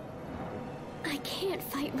 I can't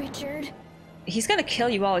fight Richard. He's gonna kill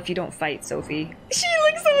you all if you don't fight, Sophie. She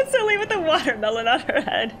looks so silly with the watermelon on her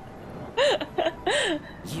head.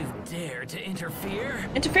 You dare to interfere?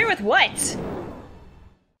 Interfere with what?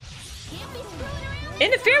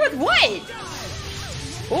 Interfere with what?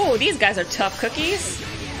 Ooh, these guys are tough cookies.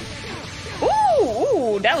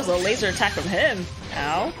 Ooh, that was a laser attack from him.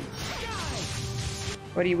 Ow.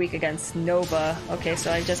 What are you weak against? Nova. Okay,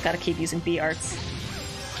 so I just gotta keep using B arts.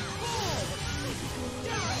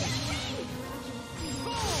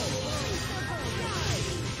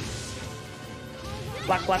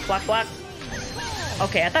 Block, block, block, block.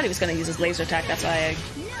 Okay, I thought he was gonna use his laser attack, that's why I...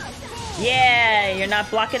 Yeah, you're not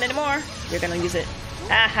blocking anymore. You're gonna use it.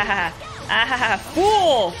 Ah ha ha. Ah ha ha.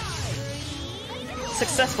 Fool!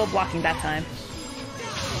 Successful blocking that time.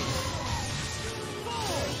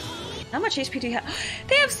 How much HP do you have?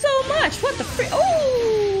 They have so much! What the fr-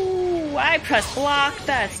 Ooh! I pressed block.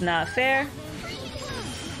 That's not fair.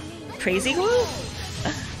 Crazy glue?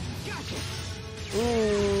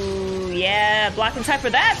 Ooh, yeah. Blocking time for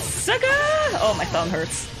that, sucker! Oh, my thumb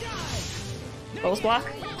hurts. What was block?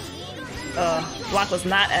 Block was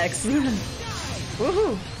not X.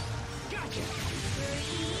 Woohoo!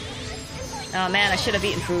 Oh man, I should have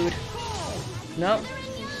eaten food. Nope.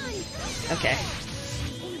 Okay.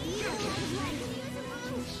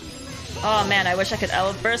 Oh man, I wish I could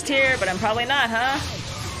Elf Burst here, but I'm probably not, huh?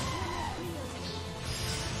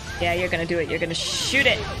 Yeah, you're gonna do it. You're gonna shoot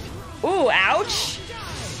it. Ooh, ouch!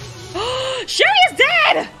 Sherry is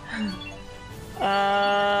dead!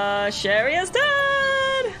 Sherry is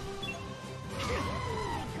dead!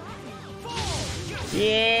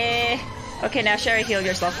 Yeah. Okay, now Sherry, heal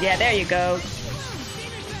yourself. Yeah, there you go.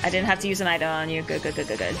 I didn't have to use an item on you. Good, good, good,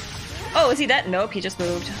 good, good. Oh, is he dead? Nope, he just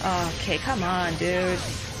moved. Oh, okay, come on, dude.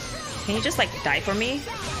 Can you just, like, die for me?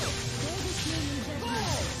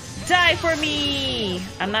 Die for me!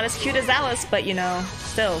 I'm not as cute as Alice, but, you know,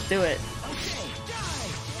 still, do it.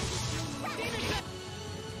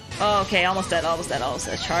 Oh, okay, almost dead, almost dead, almost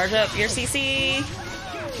dead. Charge up your CC!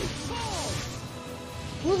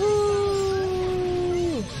 Woohoo!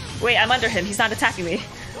 Wait, I'm under him. He's not attacking me.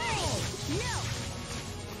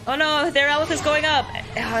 Oh no, their Elf is going up!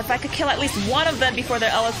 If I could kill at least one of them before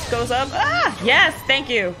their Elf goes up. Ah! Yes, thank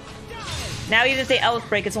you! Now even if they Elf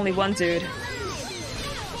break, it's only one dude.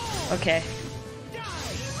 Okay.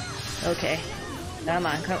 Okay. Come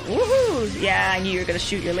on, come. Woohoo! Yeah, I knew you were gonna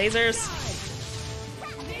shoot your lasers.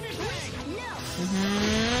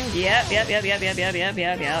 Yep.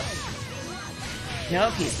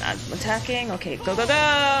 Nope, he's not attacking. Okay, go, go,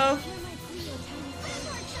 go!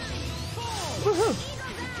 Woohoo!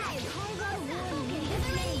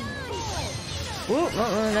 Ooh,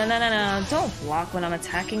 no. Don't block when I'm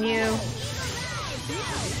attacking you.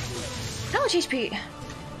 How much HP?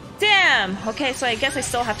 Damn! Okay, so I guess I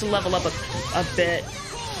still have to level up a bit.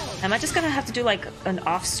 Am I just gonna have to do like an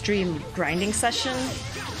off-stream grinding session?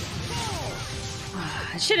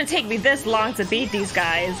 It shouldn't take me this long to beat these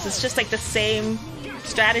guys. It's just like the same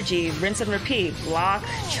strategy. Rinse and repeat. Block,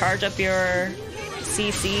 charge up your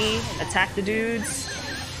CC, attack the dudes.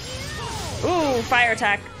 Ooh, fire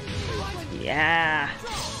attack. Yeah.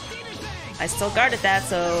 I still guarded that,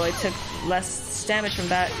 so I took less damage from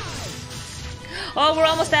that. Oh, we're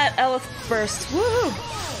almost at Elf Burst. Woohoo!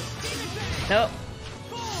 Nope.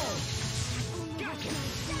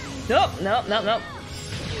 Nope.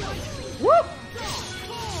 Whoop!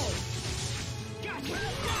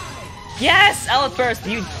 Yes! Elf Burst!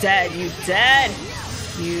 You dead! You dead!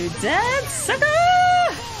 You dead, sucker!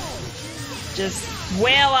 Just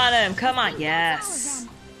wail on him! Come on! Yes!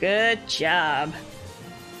 Good job.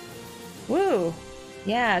 Woo!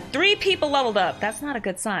 Yeah, 3 people leveled up. That's not a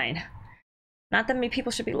good sign. Not that many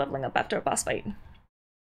people should be leveling up after a boss fight.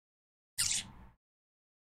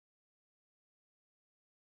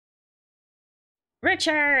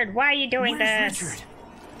 Richard, why are you doing Where's this?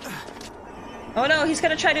 Richard? Oh no, he's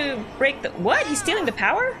gonna try to break the— What? He's stealing the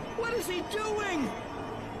power? What is he doing?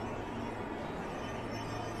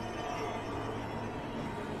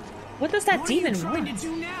 What does that What demon are you trying want? to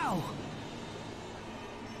do now?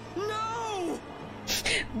 No!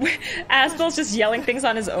 Aspel's just yelling things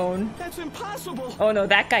on his own. That's impossible. Oh no,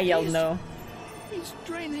 that guy yelled no. He's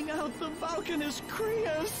draining out the Vulcanus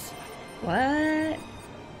Creus. What?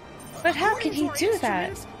 But how can he do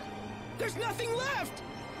that? There's nothing left.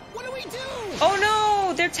 What do we do? Oh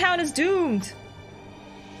no! Their town is doomed!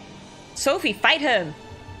 Sophie, fight him!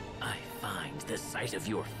 I find the sight of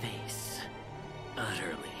your face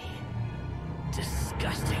utterly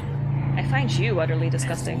disgusting. I find you utterly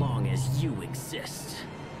disgusting. As long as you exist,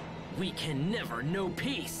 we can never know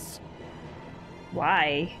peace.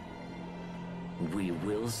 Why? We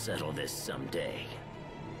will settle this someday.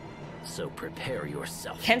 So prepare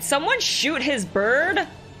yourself. Can someone shoot his bird?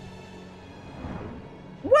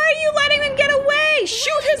 Why are you letting him get away?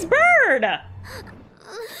 Shoot his bird!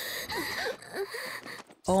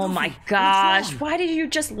 Oh my gosh, why did you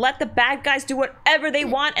just let the bad guys do whatever they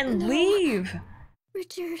want and leave?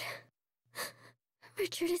 Richard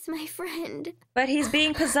is my friend. But he's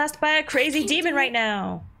being possessed by a crazy demon right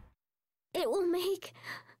now. It will make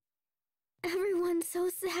everyone so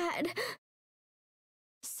sad.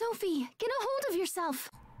 Sophie, get a hold of yourself.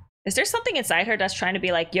 Is there something inside her that's trying to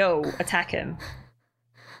be like, yo, attack him?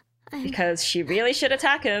 Because she really should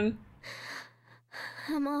attack him.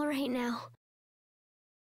 I'm all right now.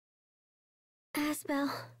 Asbel,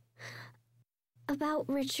 about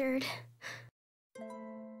Richard.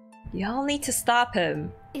 Y'all need to stop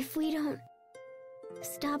him. If we don't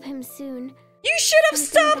stop him soon... You should have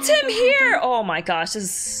stopped him here! Oh my gosh, this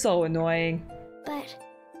is so annoying. But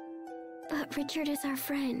Richard is our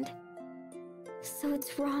friend. So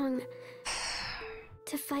it's wrong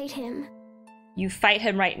to fight him. You fight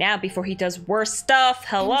him right now before he does worse stuff.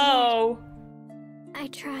 Hello? I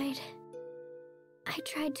tried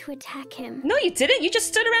to attack him. No, you didn't. You just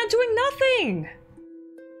stood around doing nothing.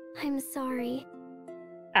 I'm sorry.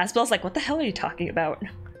 Asbel's like, what the hell are you talking about?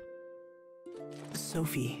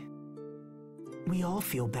 Sophie, we all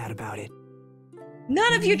feel bad about it.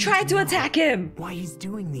 None of you tried to attack him. Why he's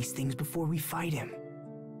doing these things before we fight him.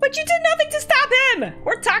 But you did nothing to stop him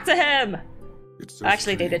or talk to him. It's so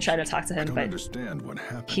Actually, they did strange. try to talk to him, I don't but understand what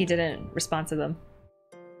happened. he didn't respond to them.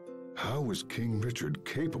 How was King Richard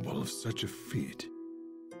capable of such a feat?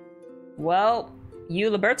 Well,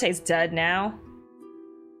 Liberte's dead now.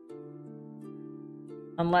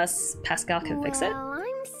 Unless Pascal can fix it. Well,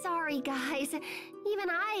 I'm sorry, guys. Even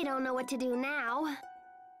I don't know what to do now.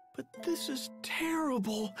 But this is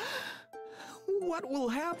terrible. What will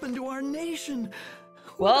happen to our nation?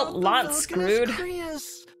 Well, without Lance the Vulcanist screwed.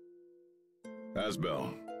 Creus?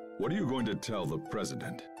 Asbel, what are you going to tell the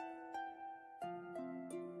president?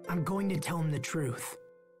 I'm going to tell him the truth.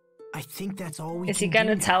 I think that's all we Is he can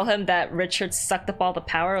gonna do. tell him that Richard sucked up all the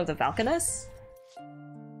power of the Valkanus?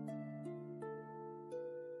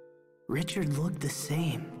 Richard looked the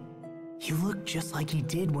same. He looked just like he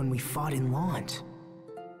did when we fought in Lant.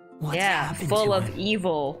 What's Yeah, happened full to of him?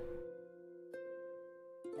 evil.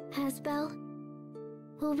 Asbel,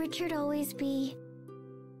 will Richard always be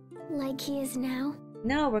like he is now?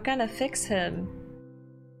 No, we're gonna fix him.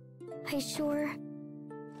 I sure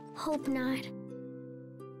hope not.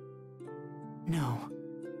 No,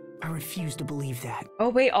 I refuse to believe that. Oh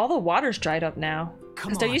wait, all the water's dried up now. Come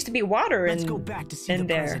Because there on. used to be water Let's go back to see in the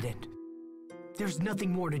there. president. There's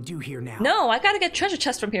nothing more to do here now. No, I gotta get treasure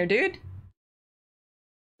chest from here, dude.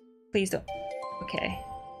 Please don't. Okay.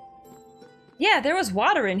 Yeah, there was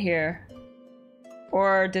water in here.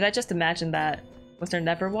 Or did I just imagine that? Was there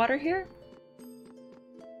never water here?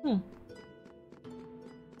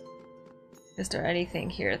 Is there anything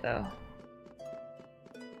here, though?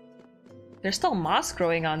 There's still moss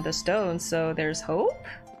growing on the stone, so there's hope?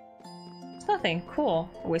 It's nothing. Cool.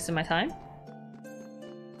 Wasting my time.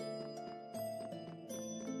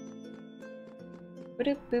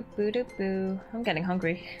 Boo-doo-boo-boo-doo-boo. I'm getting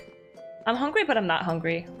hungry. I'm hungry, but I'm not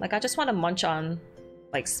hungry. Like, I just want to munch on,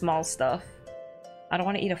 like, small stuff. I don't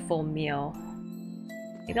want to eat a full meal.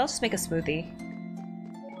 Maybe I'll just make a smoothie.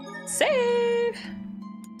 Save!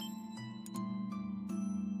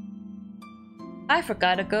 I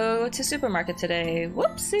forgot to go to supermarket today.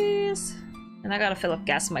 Whoopsies! And I gotta fill up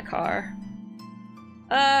gas in my car.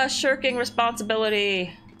 Shirking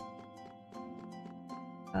responsibility.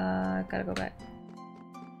 Gotta go back.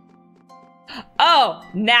 Oh!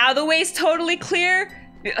 Now the way's totally clear?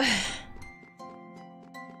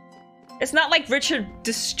 It's not like Richard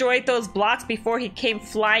destroyed those blocks before he came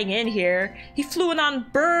flying in here. He flew in on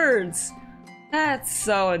birds. That's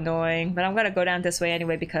so annoying. But I'm gonna go down this way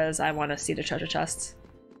anyway because I want to see the treasure chest.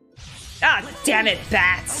 Ah, damn it,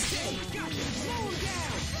 bats!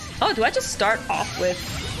 Oh, do I just start off with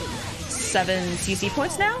 7 CC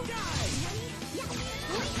points now?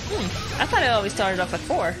 I thought I always started off with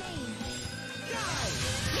 4.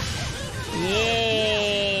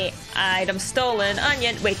 Yay! Item stolen.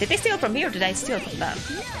 Onion. Wait, did they steal from me or did I steal from them?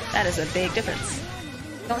 That is a big difference.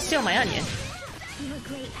 Don't steal my onion. You were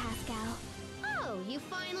great, Pascal. Oh, you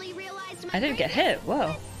finally realized my I didn't get hit. Whoa.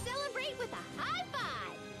 Let's celebrate with a high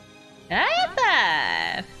five.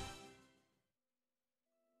 High five!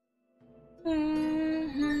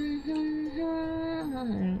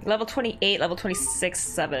 Level 28, level 26,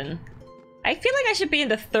 7. I feel like I should be in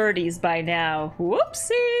the 30s by now.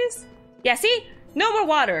 Whoopsies! Yeah, see? No more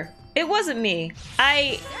water. It wasn't me.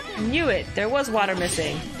 I knew it. There was water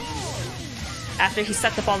missing. After he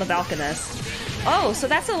sucked up all the Valkanus. Oh, so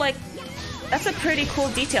that's a pretty cool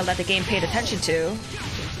detail that the game paid attention to.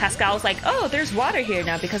 Pascal was like, oh, there's water here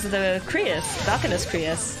now because of the Creus, Valkanus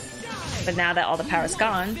Creus. But now that all the power's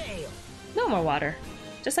gone, no more water.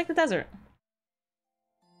 Just like the desert.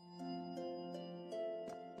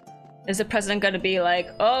 Is the president gonna be like,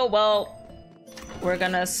 oh, well, we're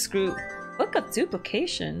gonna screw... Book of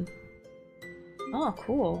duplication. Oh,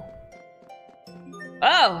 cool.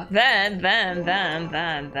 Oh, then,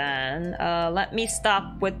 let me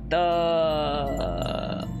stop with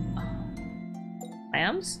the...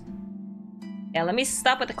 clams? Yeah, let me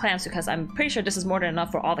stop with the clams because I'm pretty sure this is more than enough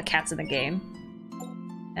for all the cats in the game.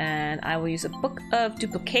 And I will use a book of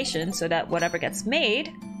duplication so that whatever gets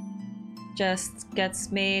made just gets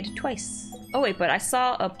made twice. Oh wait, but I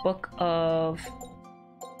saw a book of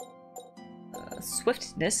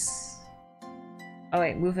swiftness. Oh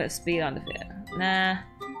wait, movement speed on the fit. Nah.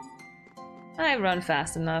 I run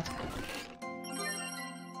fast enough.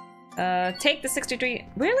 Take the 63...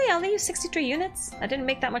 Really? I only use 63 units? I didn't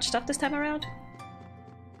make that much stuff this time around?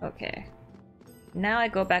 Okay. Now I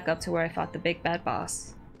go back up to where I fought the big bad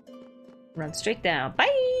boss. Run straight down. Bye!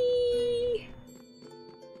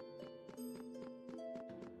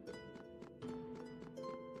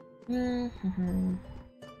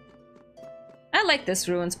 I like this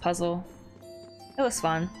ruins puzzle. It was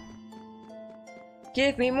fun.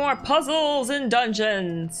 Give me more puzzles and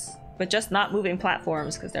dungeons! But just not moving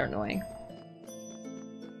platforms because they're annoying.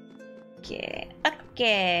 Okay,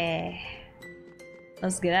 okay.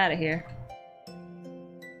 Let's get out of here.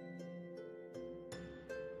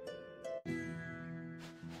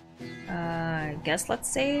 I guess let's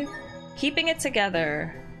save. Keeping it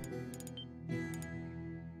together.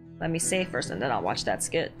 Let me save first and then I'll watch that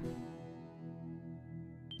skit.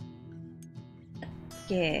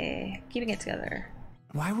 Okay, keeping it together.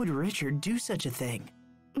 Why would Richard do such a thing?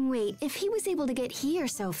 Wait, if he was able to get here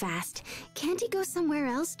so fast, can't he go somewhere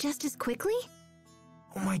else just as quickly?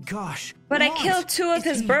 Oh my gosh. But Mom, I killed 2 of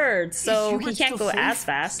his birds, so he can't go as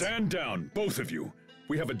fast. Stand down, both of you.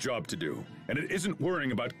 We have a job to do, and it isn't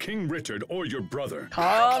worrying about King Richard or your brother.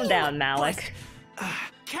 Calm down, Malik.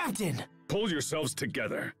 Captain! Pull yourselves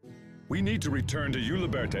together. We need to return to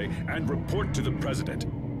Uliberte and report to the president.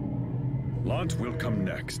 Lant will come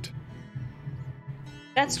next.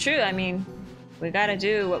 That's true, I mean, we gotta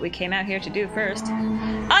do what we came out here to do first.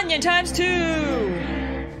 Onion times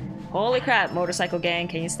 2! Holy crap, motorcycle gang,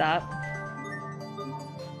 can you stop?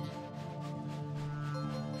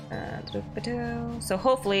 So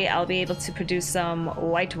hopefully I'll be able to produce some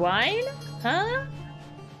white wine? Huh?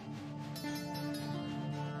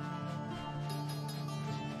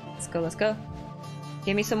 Let's go, let's go.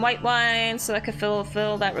 Give me some white wine so I can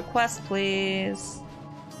fill that request, please.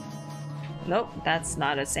 Nope, that's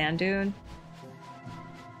not a sand dune.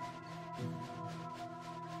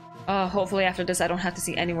 Hopefully after this I don't have to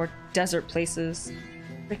see any more desert places.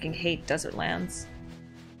 Freaking hate desert lands.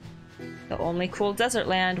 The only cool desert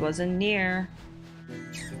land wasn't near.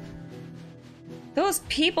 Those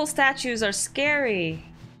people statues are scary.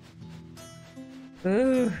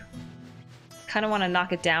 Ooh. Kind of want to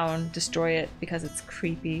knock it down, destroy it, because it's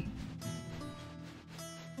creepy.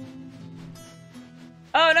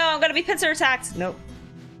 Oh no, I'm gonna be pincer attacked! Nope.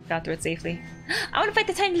 Got through it safely. I want to fight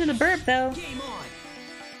the tiny little burb though.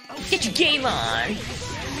 Get your game on!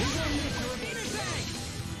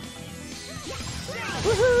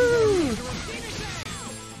 Woohoo!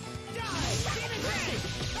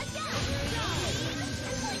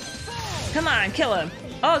 Come on, kill him.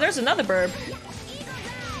 Oh, there's another burb.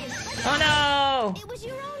 Oh no! It was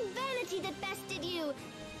your own vanity that bested you.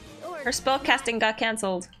 Or Her spell casting got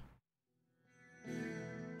cancelled.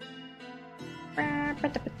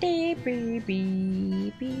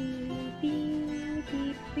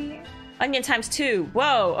 Onion times 2.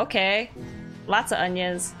 Whoa, okay. Lots of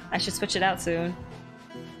onions. I should switch it out soon.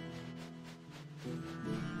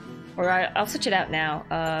 Or I'll switch it out now.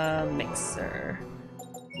 Mixer.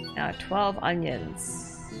 Now 12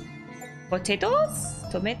 onions. Potatoes?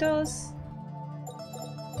 Tomatoes?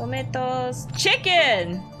 Tomatoes.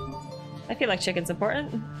 Chicken! I feel like chicken's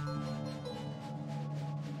important.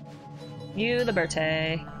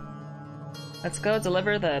 Uliberte. Let's go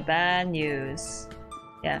deliver the bad news.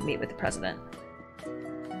 Yeah, meet with the president.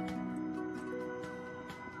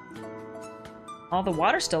 All the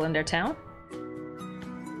water's still in their town.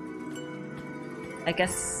 I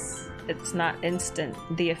guess it's not instant,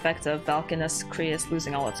 the effect of Valkanus Creus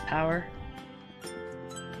losing all its power.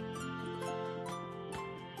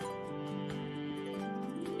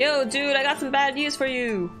 Yo, dude, I got some bad news for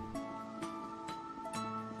you!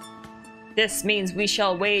 This means we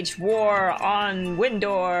shall wage war on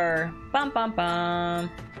Windor. Bum bum bum.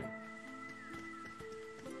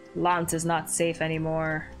 Lant is not safe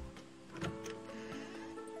anymore.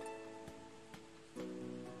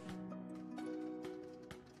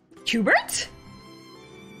 Hubert?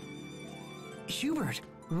 Hubert,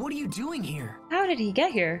 what are you doing here? How did he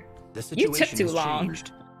get here? The You situation took too has long.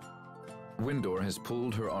 changed. Windor has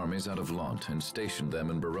pulled her armies out of Lant and stationed them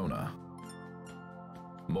in Verona.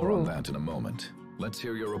 More Ooh. on that in a moment. Let's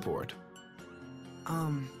hear your report.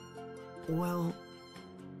 Well,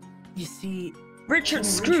 you see, Richard King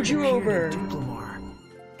screwed you appeared over. at Duplamar,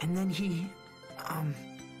 and then he,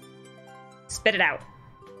 Spit it out.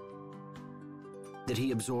 Did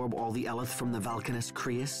he absorb all the Eleth from the Valkanus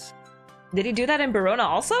Creus? Did he do that in Verona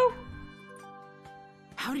also?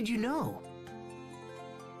 how did you know?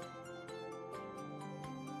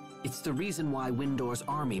 It's the reason why Windor's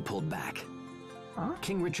army pulled back. Huh?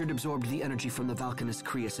 King Richard absorbed the energy from the Valkanus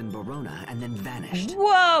Creus in Verona and then vanished.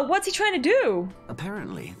 Whoa, what's he trying to do?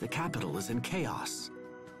 Apparently, the capital is in chaos.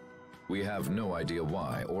 We have no idea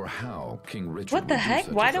why or how King Richard What the would do heck?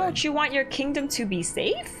 such Why a thing. don't you want your kingdom to be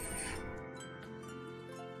safe?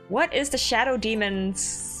 What is the Shadow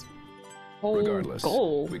Demon's whole Regardless,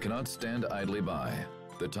 goal? we cannot stand idly by.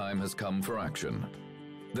 The time has come for action.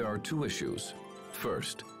 There are two issues.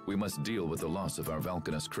 First, we must deal with the loss of our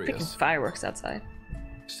Valkanus Freaking Creus. fireworks outside.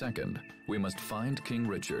 Second, we must find King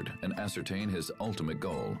Richard and ascertain his ultimate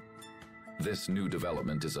goal. This new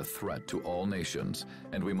development is a threat to all nations,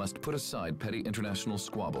 and we must put aside petty international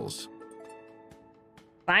squabbles.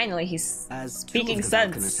 Finally, he's As speaking two of the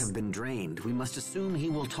Valkanus sense. have been drained, we must assume he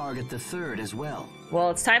will target the third as well.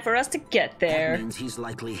 Well, it's time for us to get That there. means he's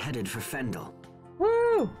likely headed for Fendel.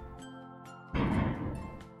 Woo!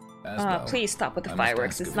 Asbel, Please stop with the I must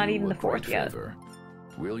fireworks. ask It's of not you even a the 4th great yet. favor.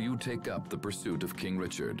 Will you take up the pursuit of King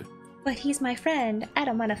Richard? But he's my friend. I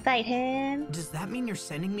don't want to fight him. Does that mean you're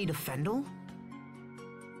sending me to Fendel?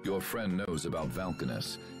 Your friend knows about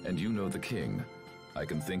Valkanus, and you know the king. I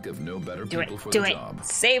can think of no better Do people it. for Do the it. job.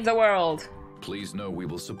 Save the world. Please know we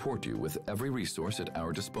will support you with every resource at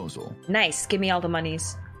our disposal. Nice. Give me all the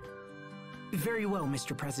monies. Very well,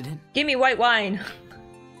 Mr. President. Give me white wine.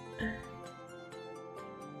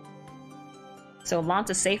 So Lant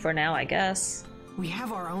is safer now, I guess. We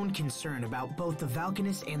have our own concern about both the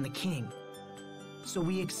Valkanus and the king, so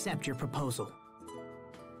we accept your proposal.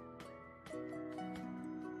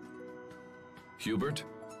 Hubert,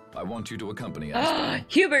 I want you to accompany us.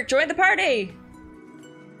 Hubert, join the party!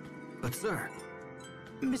 But sir,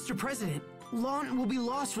 Mr. President, Lant will be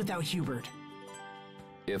lost without Hubert.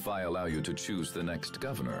 If I allow you to choose the next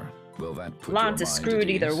governor, will that put Lant your is mind screwed at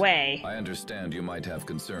either ease? way. I understand you might have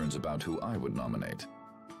concerns about who I would nominate,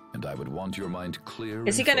 and I would want your mind clear.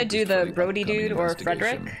 Is he and gonna do focused for the Brody upcoming dude or investigation.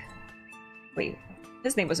 Frederick? Wait,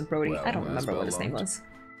 his name wasn't Brody. Well, I don't remember Asbel what his name Lant, was.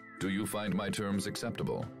 Do you find my terms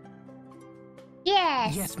acceptable?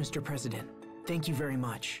 Yes. Yes, Mr. President. Thank you very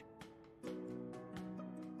much.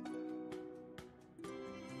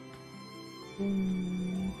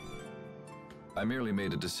 I merely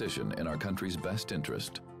made a decision in our country's best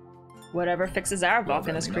interest. Whatever fixes our Well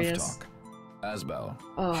then, Valkanus enough Creus. talk. Asbel,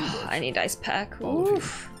 Oh, Hubert, I need ice pack. all of you.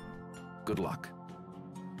 Oof. Good luck.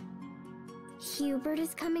 Hubert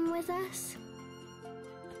is coming with us?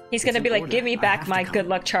 He's gonna It's be an like, order. give me I back have to my come." good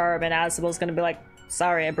luck charm, and Asbel's gonna be like,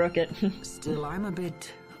 sorry, I broke it. still I'm a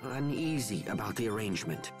bit uneasy about the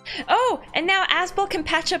arrangement. Oh, and now Asbel can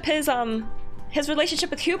patch up his relationship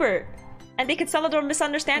with Hubert. And they could settle their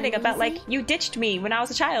misunderstanding about, like, you ditched me when I was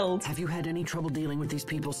a child. Have you had any trouble dealing with these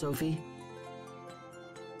people, Sophie?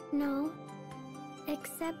 No.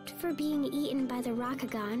 Except for being eaten by the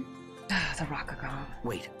Rakagon. The Rakagon.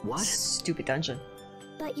 Wait, what? Stupid dungeon.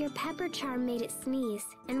 But your pepper charm made it sneeze,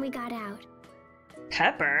 and we got out.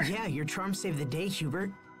 Pepper? Yeah, your charm saved the day, Hubert.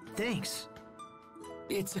 Thanks.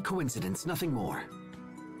 It's a coincidence, nothing more.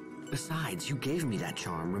 Besides, you gave me that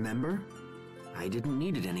charm, remember? I didn't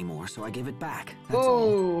need it anymore, so I gave it back. That's all.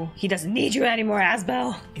 Ooh, he doesn't need you anymore,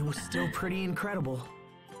 Asbel. It was still pretty incredible.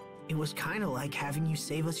 It was kind of like having you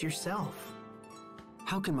save us yourself.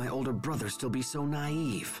 How can my older brother still be so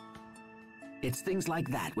naive? It's things like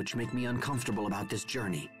that which make me uncomfortable about this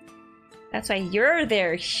journey. That's why you're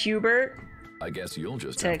there, Hubert. I guess you'll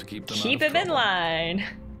just To have to keep them out keep of him in trouble. line.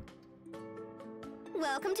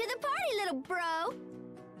 Welcome to the party, little bro.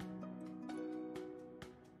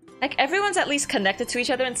 Like, everyone's at least connected to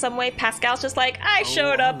each other in some way. Pascal's just like, I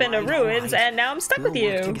showed up in the all right, ruins, and now I'm stuck We'll with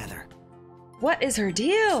work you. together. What is her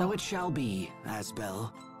deal? So it shall be,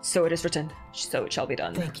 Asbel. So it is written. So it shall be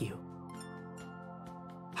done. Thank you.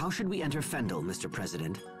 How should we enter Fendel, Mr.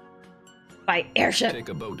 President? By airship. Take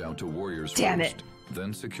a boat out to Warrior's Damn Roost, it.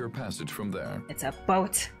 then secure passage from there. It's a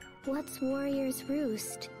boat. What's Warrior's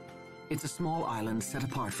Roost? It's a small island set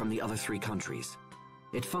apart from the other 3 countries.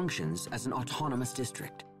 It functions as an autonomous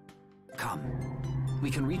district. Come.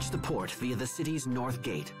 We can reach the port via the city's north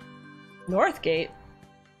gate. North gate?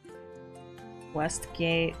 West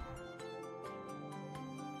gate.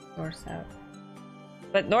 North, south.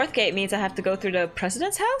 But North gate means I have to go through the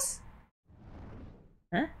president's house?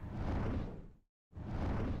 Huh?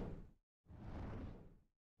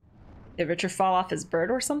 Did Richard fall off his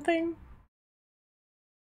bird or something?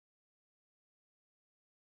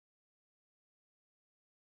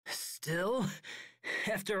 Still?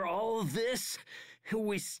 After all this,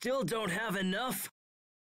 we still don't have enough?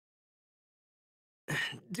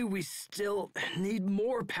 Do we still need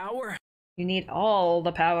more power? You need all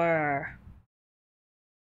the power.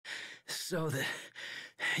 So that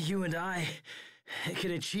you and I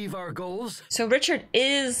can achieve our goals? So Richard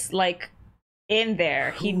is, like, in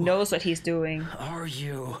there. He knows what he's doing. Are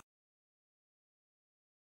you?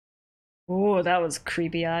 Ooh, that was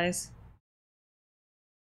creepy eyes.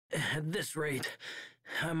 At this rate,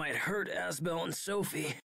 I might hurt Asbel and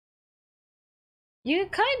Sophie. You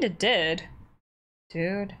kinda did,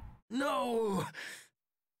 dude. No!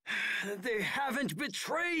 They haven't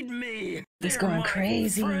betrayed me! He's They're going my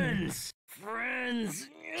crazy. Friends! Friends!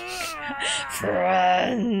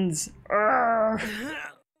 Friends! Urgh.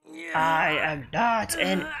 I am not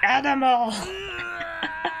an animal!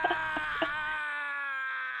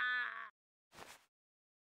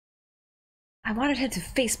 I wanted him to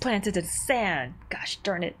face plant into the sand. Gosh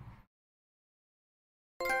darn it.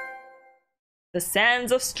 The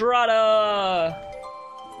sands of Strata!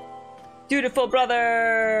 Dutiful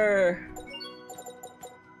brother!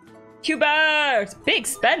 Hubert! Big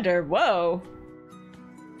spender, whoa!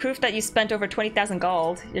 Proof that you spent over 20,000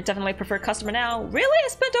 gold. You're definitely a preferred customer now. Really? I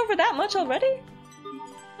spent over that much already?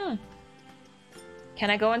 Can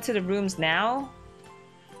I go into the rooms now?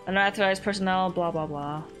 Unauthorized personnel, blah blah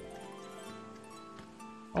blah.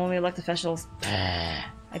 Only elected officials.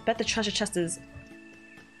 I bet the treasure chest is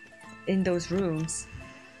in those rooms.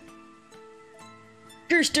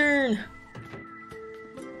 Kirsten!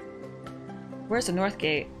 Where's the north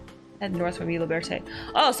gate? Head north from Liberté.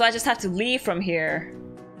 Oh, so I just have to leave from here.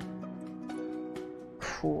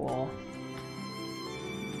 Cool.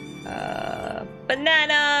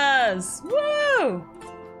 Bananas! Woo!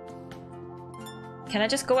 Can I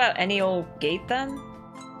just go out any old gate then?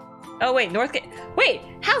 Oh wait, north gate. Wait,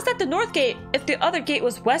 how's that the north gate if the other gate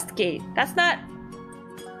was west gate? That's not...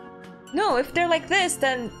 No, if they're like this,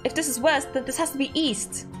 then if this is west, then this has to be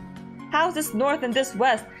east. How is this north and this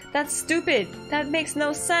west? That's stupid. That makes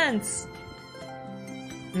no sense.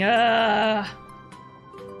 Ugh.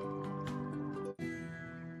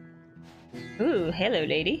 Ooh, hello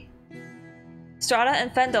lady. Strata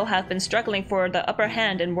and Fendel have been struggling for the upper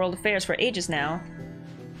hand in world affairs for ages now.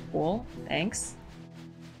 Cool, thanks.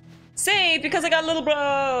 Save because I got little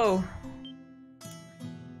bro!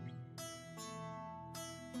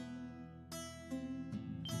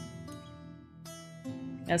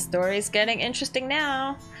 The story's getting interesting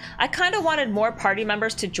now. I kind of wanted more party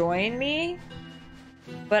members to join me,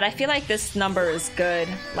 but I feel like this number is good.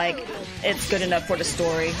 Like, it's good enough for the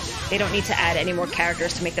story. They don't need to add any more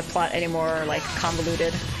characters to make the plot any more, like,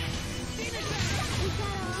 convoluted.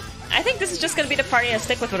 I think this is just gonna be the party I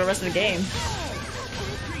stick with for the rest of the game.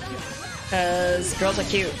 Because girls are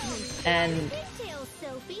cute, and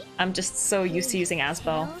I'm just so used to using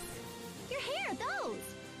Asbel.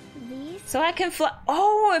 So I can fly.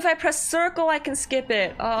 Oh, if I press circle, I can skip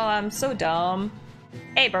it. Oh, I'm so dumb.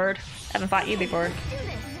 Hey, bird. Haven't fought you before.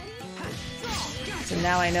 So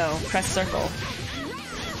now I know. Press circle.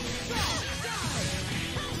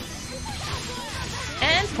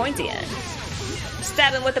 And pointy end.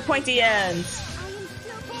 Stab him with the pointy ends.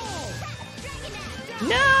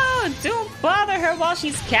 No! Don't bother her while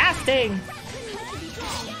she's casting!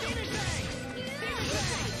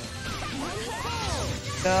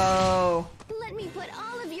 Go! Let me put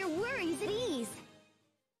all of your worries at ease.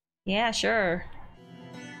 Yeah, sure.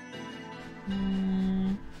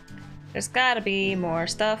 There's gotta be more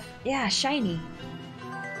stuff. Yeah, shiny.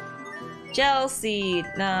 Gel seed.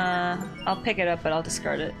 Nah, I'll pick it up, but I'll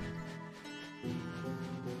discard it.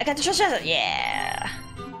 I got the treasure! Yeah!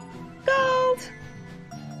 Gold!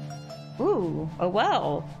 Ooh, a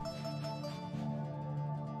well.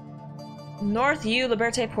 North U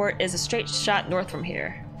Liberté Port is a straight shot north from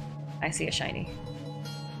here. I see a shiny.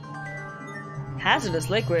 Hazardous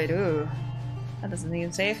liquid, ooh. That doesn't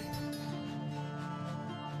seem safe.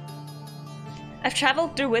 I've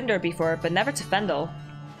traveled through Winder before, but never to Fendel.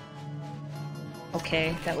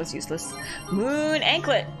 Okay, that was useless. Moon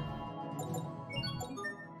anklet!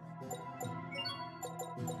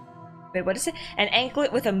 Wait, what is it? An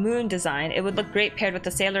anklet with a moon design. It would look great paired with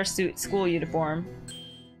the sailor suit school uniform.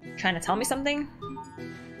 Trying to tell me something?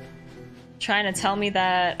 Trying to tell me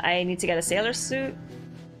that I need to get a sailor suit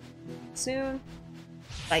soon?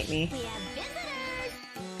 Fight me.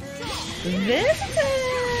 Visitors!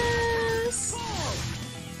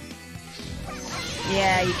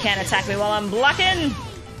 Yeah, you can't attack me while I'm blocking!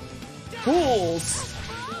 Fools!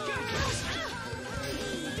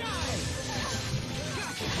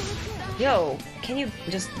 Yo, can you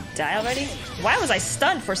just die already? Why was I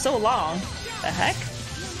stunned for so long? The heck?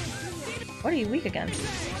 What are you weak against?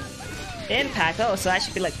 Impact. Oh, so I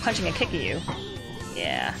should be like punching and kicking you.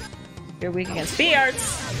 Yeah. You're weak against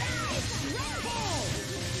Beards.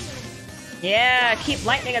 Yeah, keep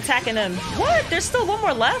lightning attacking him. What? There's still one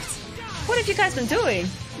more left? What have you guys been doing?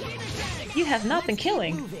 You have not been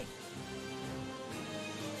killing.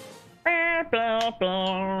 Blah, blah,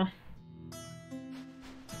 blah.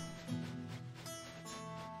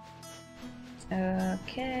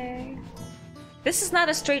 Okay. This is not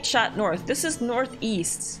a straight shot north. This is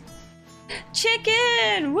northeast.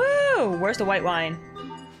 Chicken! Woo! Where's the white wine?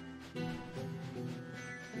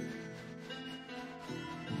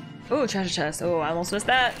 Oh, treasure chest. Oh, I almost missed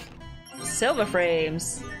that. Silver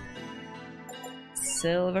frames.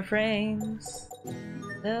 Silver frames.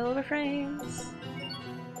 Silver frames.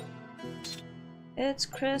 It's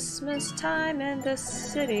Christmas time in the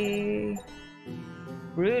city.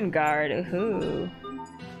 Rune guard. Ooh.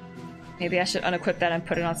 Maybe I should unequip that and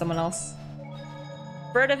put it on someone else.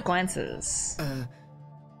 Furtive glances.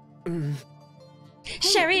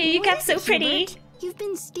 Sherry, you got so pretty. You've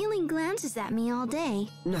been stealing glances at me all day.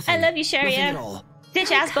 Nothing. I love you, Sherry. Ditch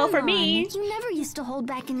Asbel for me. You never used to hold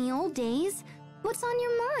back in the old days. What's on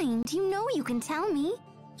your mind? You know you can tell me.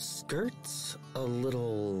 Skirt's a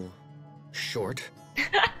little short.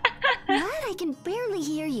 What? I can barely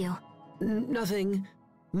hear you. Nothing.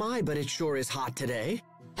 My, but it sure is hot today.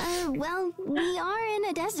 Well, we are in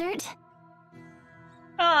a desert.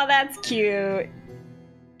 Oh, that's cute.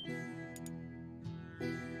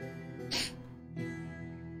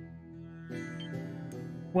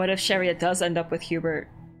 What if Sharia does end up with Hubert?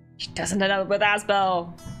 She doesn't end up with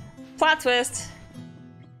Asbel. Plot twist.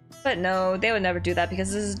 But no, they would never do that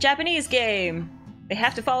because this is a Japanese game. They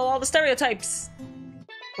have to follow all the stereotypes.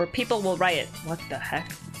 Or people will riot. What the heck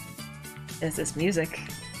is this music?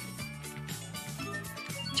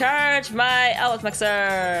 Charge my Elf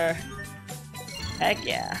Mixer! Heck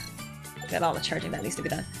yeah. Got all the charging that needs to be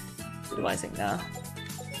done. Utilizing now.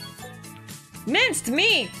 Minced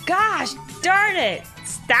meat! Gosh darn it!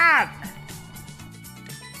 Stop!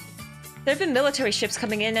 There have been military ships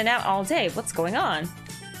coming in and out all day. What's going on?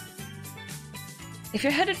 If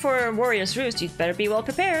you're headed for Warrior's Roost, you'd better be well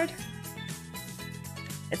prepared.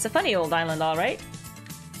 It's a funny old island, alright.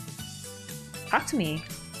 Talk to me.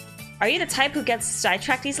 Are you the type who gets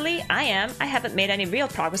sidetracked easily? I am. I haven't made any real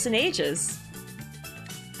progress in ages.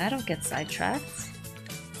 I don't get sidetracked.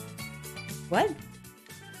 What?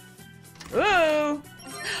 Ooh!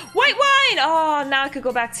 White wine! Oh, now I could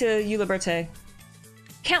go back to Uliberte.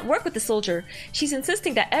 Can't work with the soldier. She's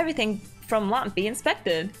insisting that everything from Lant be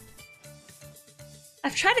inspected.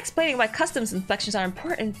 I've tried explaining why customs inspections are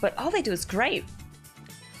important, but all they do is gripe.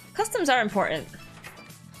 Customs are important.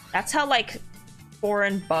 That's how, like,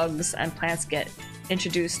 foreign bugs and plants get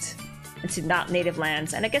introduced into not native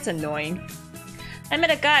lands, and it gets annoying. I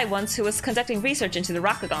met a guy once who was conducting research into the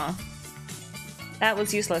Rokugan. That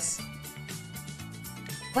was useless.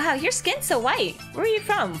 Wow, your skin's so white. Where are you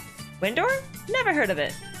from? Windor? Never heard of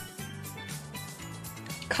it.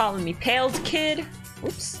 Calling me paled kid?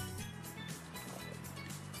 Oops.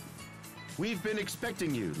 We've been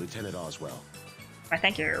expecting you, Lieutenant Oswell. Why,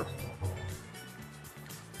 thank you.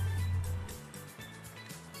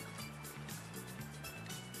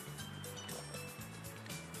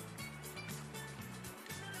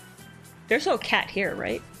 There's no cat here,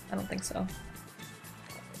 right? I don't think so.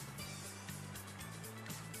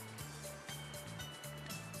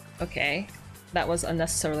 Okay, that was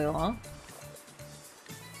unnecessarily long.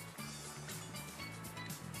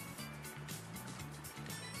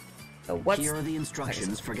 So what's... Here are the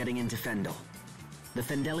instructions for getting into Fendel. The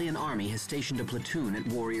Fendelian army has stationed a platoon at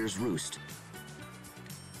Warrior's Roost.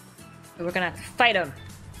 We're gonna have to fight them.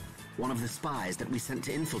 One of the spies that we sent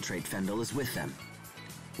to infiltrate Fendel is with them.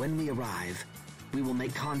 When we arrive, we will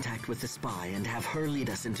make contact with the spy and have her lead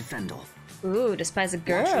us into Fendel. Ooh, the spy's a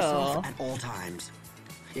girl. Watch yourself at all times.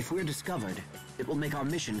 If we're discovered, it will make our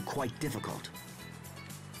mission quite difficult.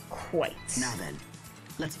 Quite. Now then,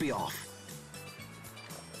 let's be off.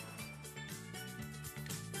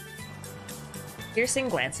 Piercing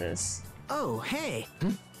glances. Oh, hey.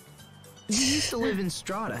 You used to live in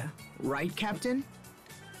Strata, right, Captain?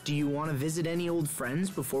 Do you want to visit any old friends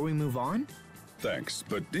before we move on? Thanks,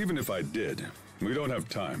 but even if I did, we don't have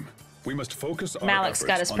time. We must focus our Malik's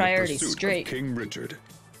got his efforts on priorities the pursuit straight. of King Richard.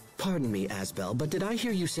 Pardon me, Asbel, but did I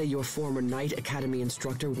hear you say your former Knight Academy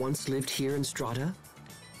instructor once lived here in Strata?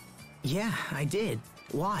 Yeah, I did.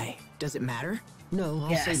 Why? Does it matter? No,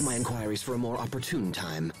 I'll Yes. save my inquiries for a more opportune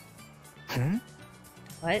time.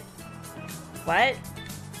 What? What?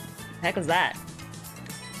 The heck was that?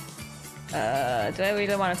 Do I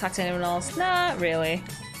really want to talk to anyone else? Not really.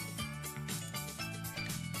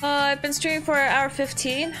 I've been streaming for hour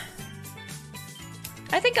 15.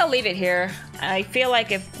 I think I'll leave it here. I feel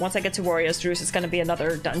like if once I get to Warrior's Roost, it's gonna be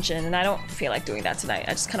another dungeon, and I don't feel like doing that tonight.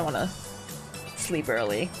 I just kind of want to sleep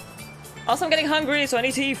early. Also, I'm getting hungry, so I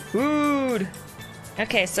need to eat food.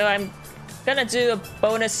 Okay, so I'm gonna do a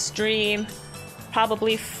bonus stream,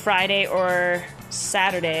 probably Friday or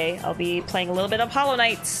Saturday. I'll be playing a little bit of Hollow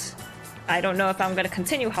Knight. I don't know if I'm gonna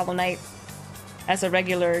continue Hollow Knight as a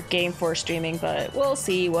regular game for streaming, but we'll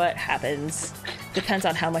see what happens. Depends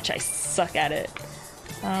on how much I suck at it.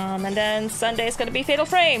 And then Sunday is gonna be Fatal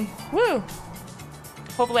Frame. Woo!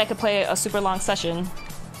 Hopefully I can play a super long session.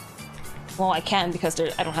 Well, I can because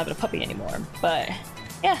I don't have a puppy anymore. But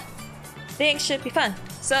yeah, things should be fun.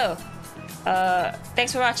 So,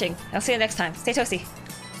 thanks for watching. I'll see you next time. Stay toasty.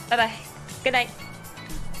 Bye bye. Good night.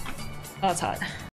 Oh, it's hot.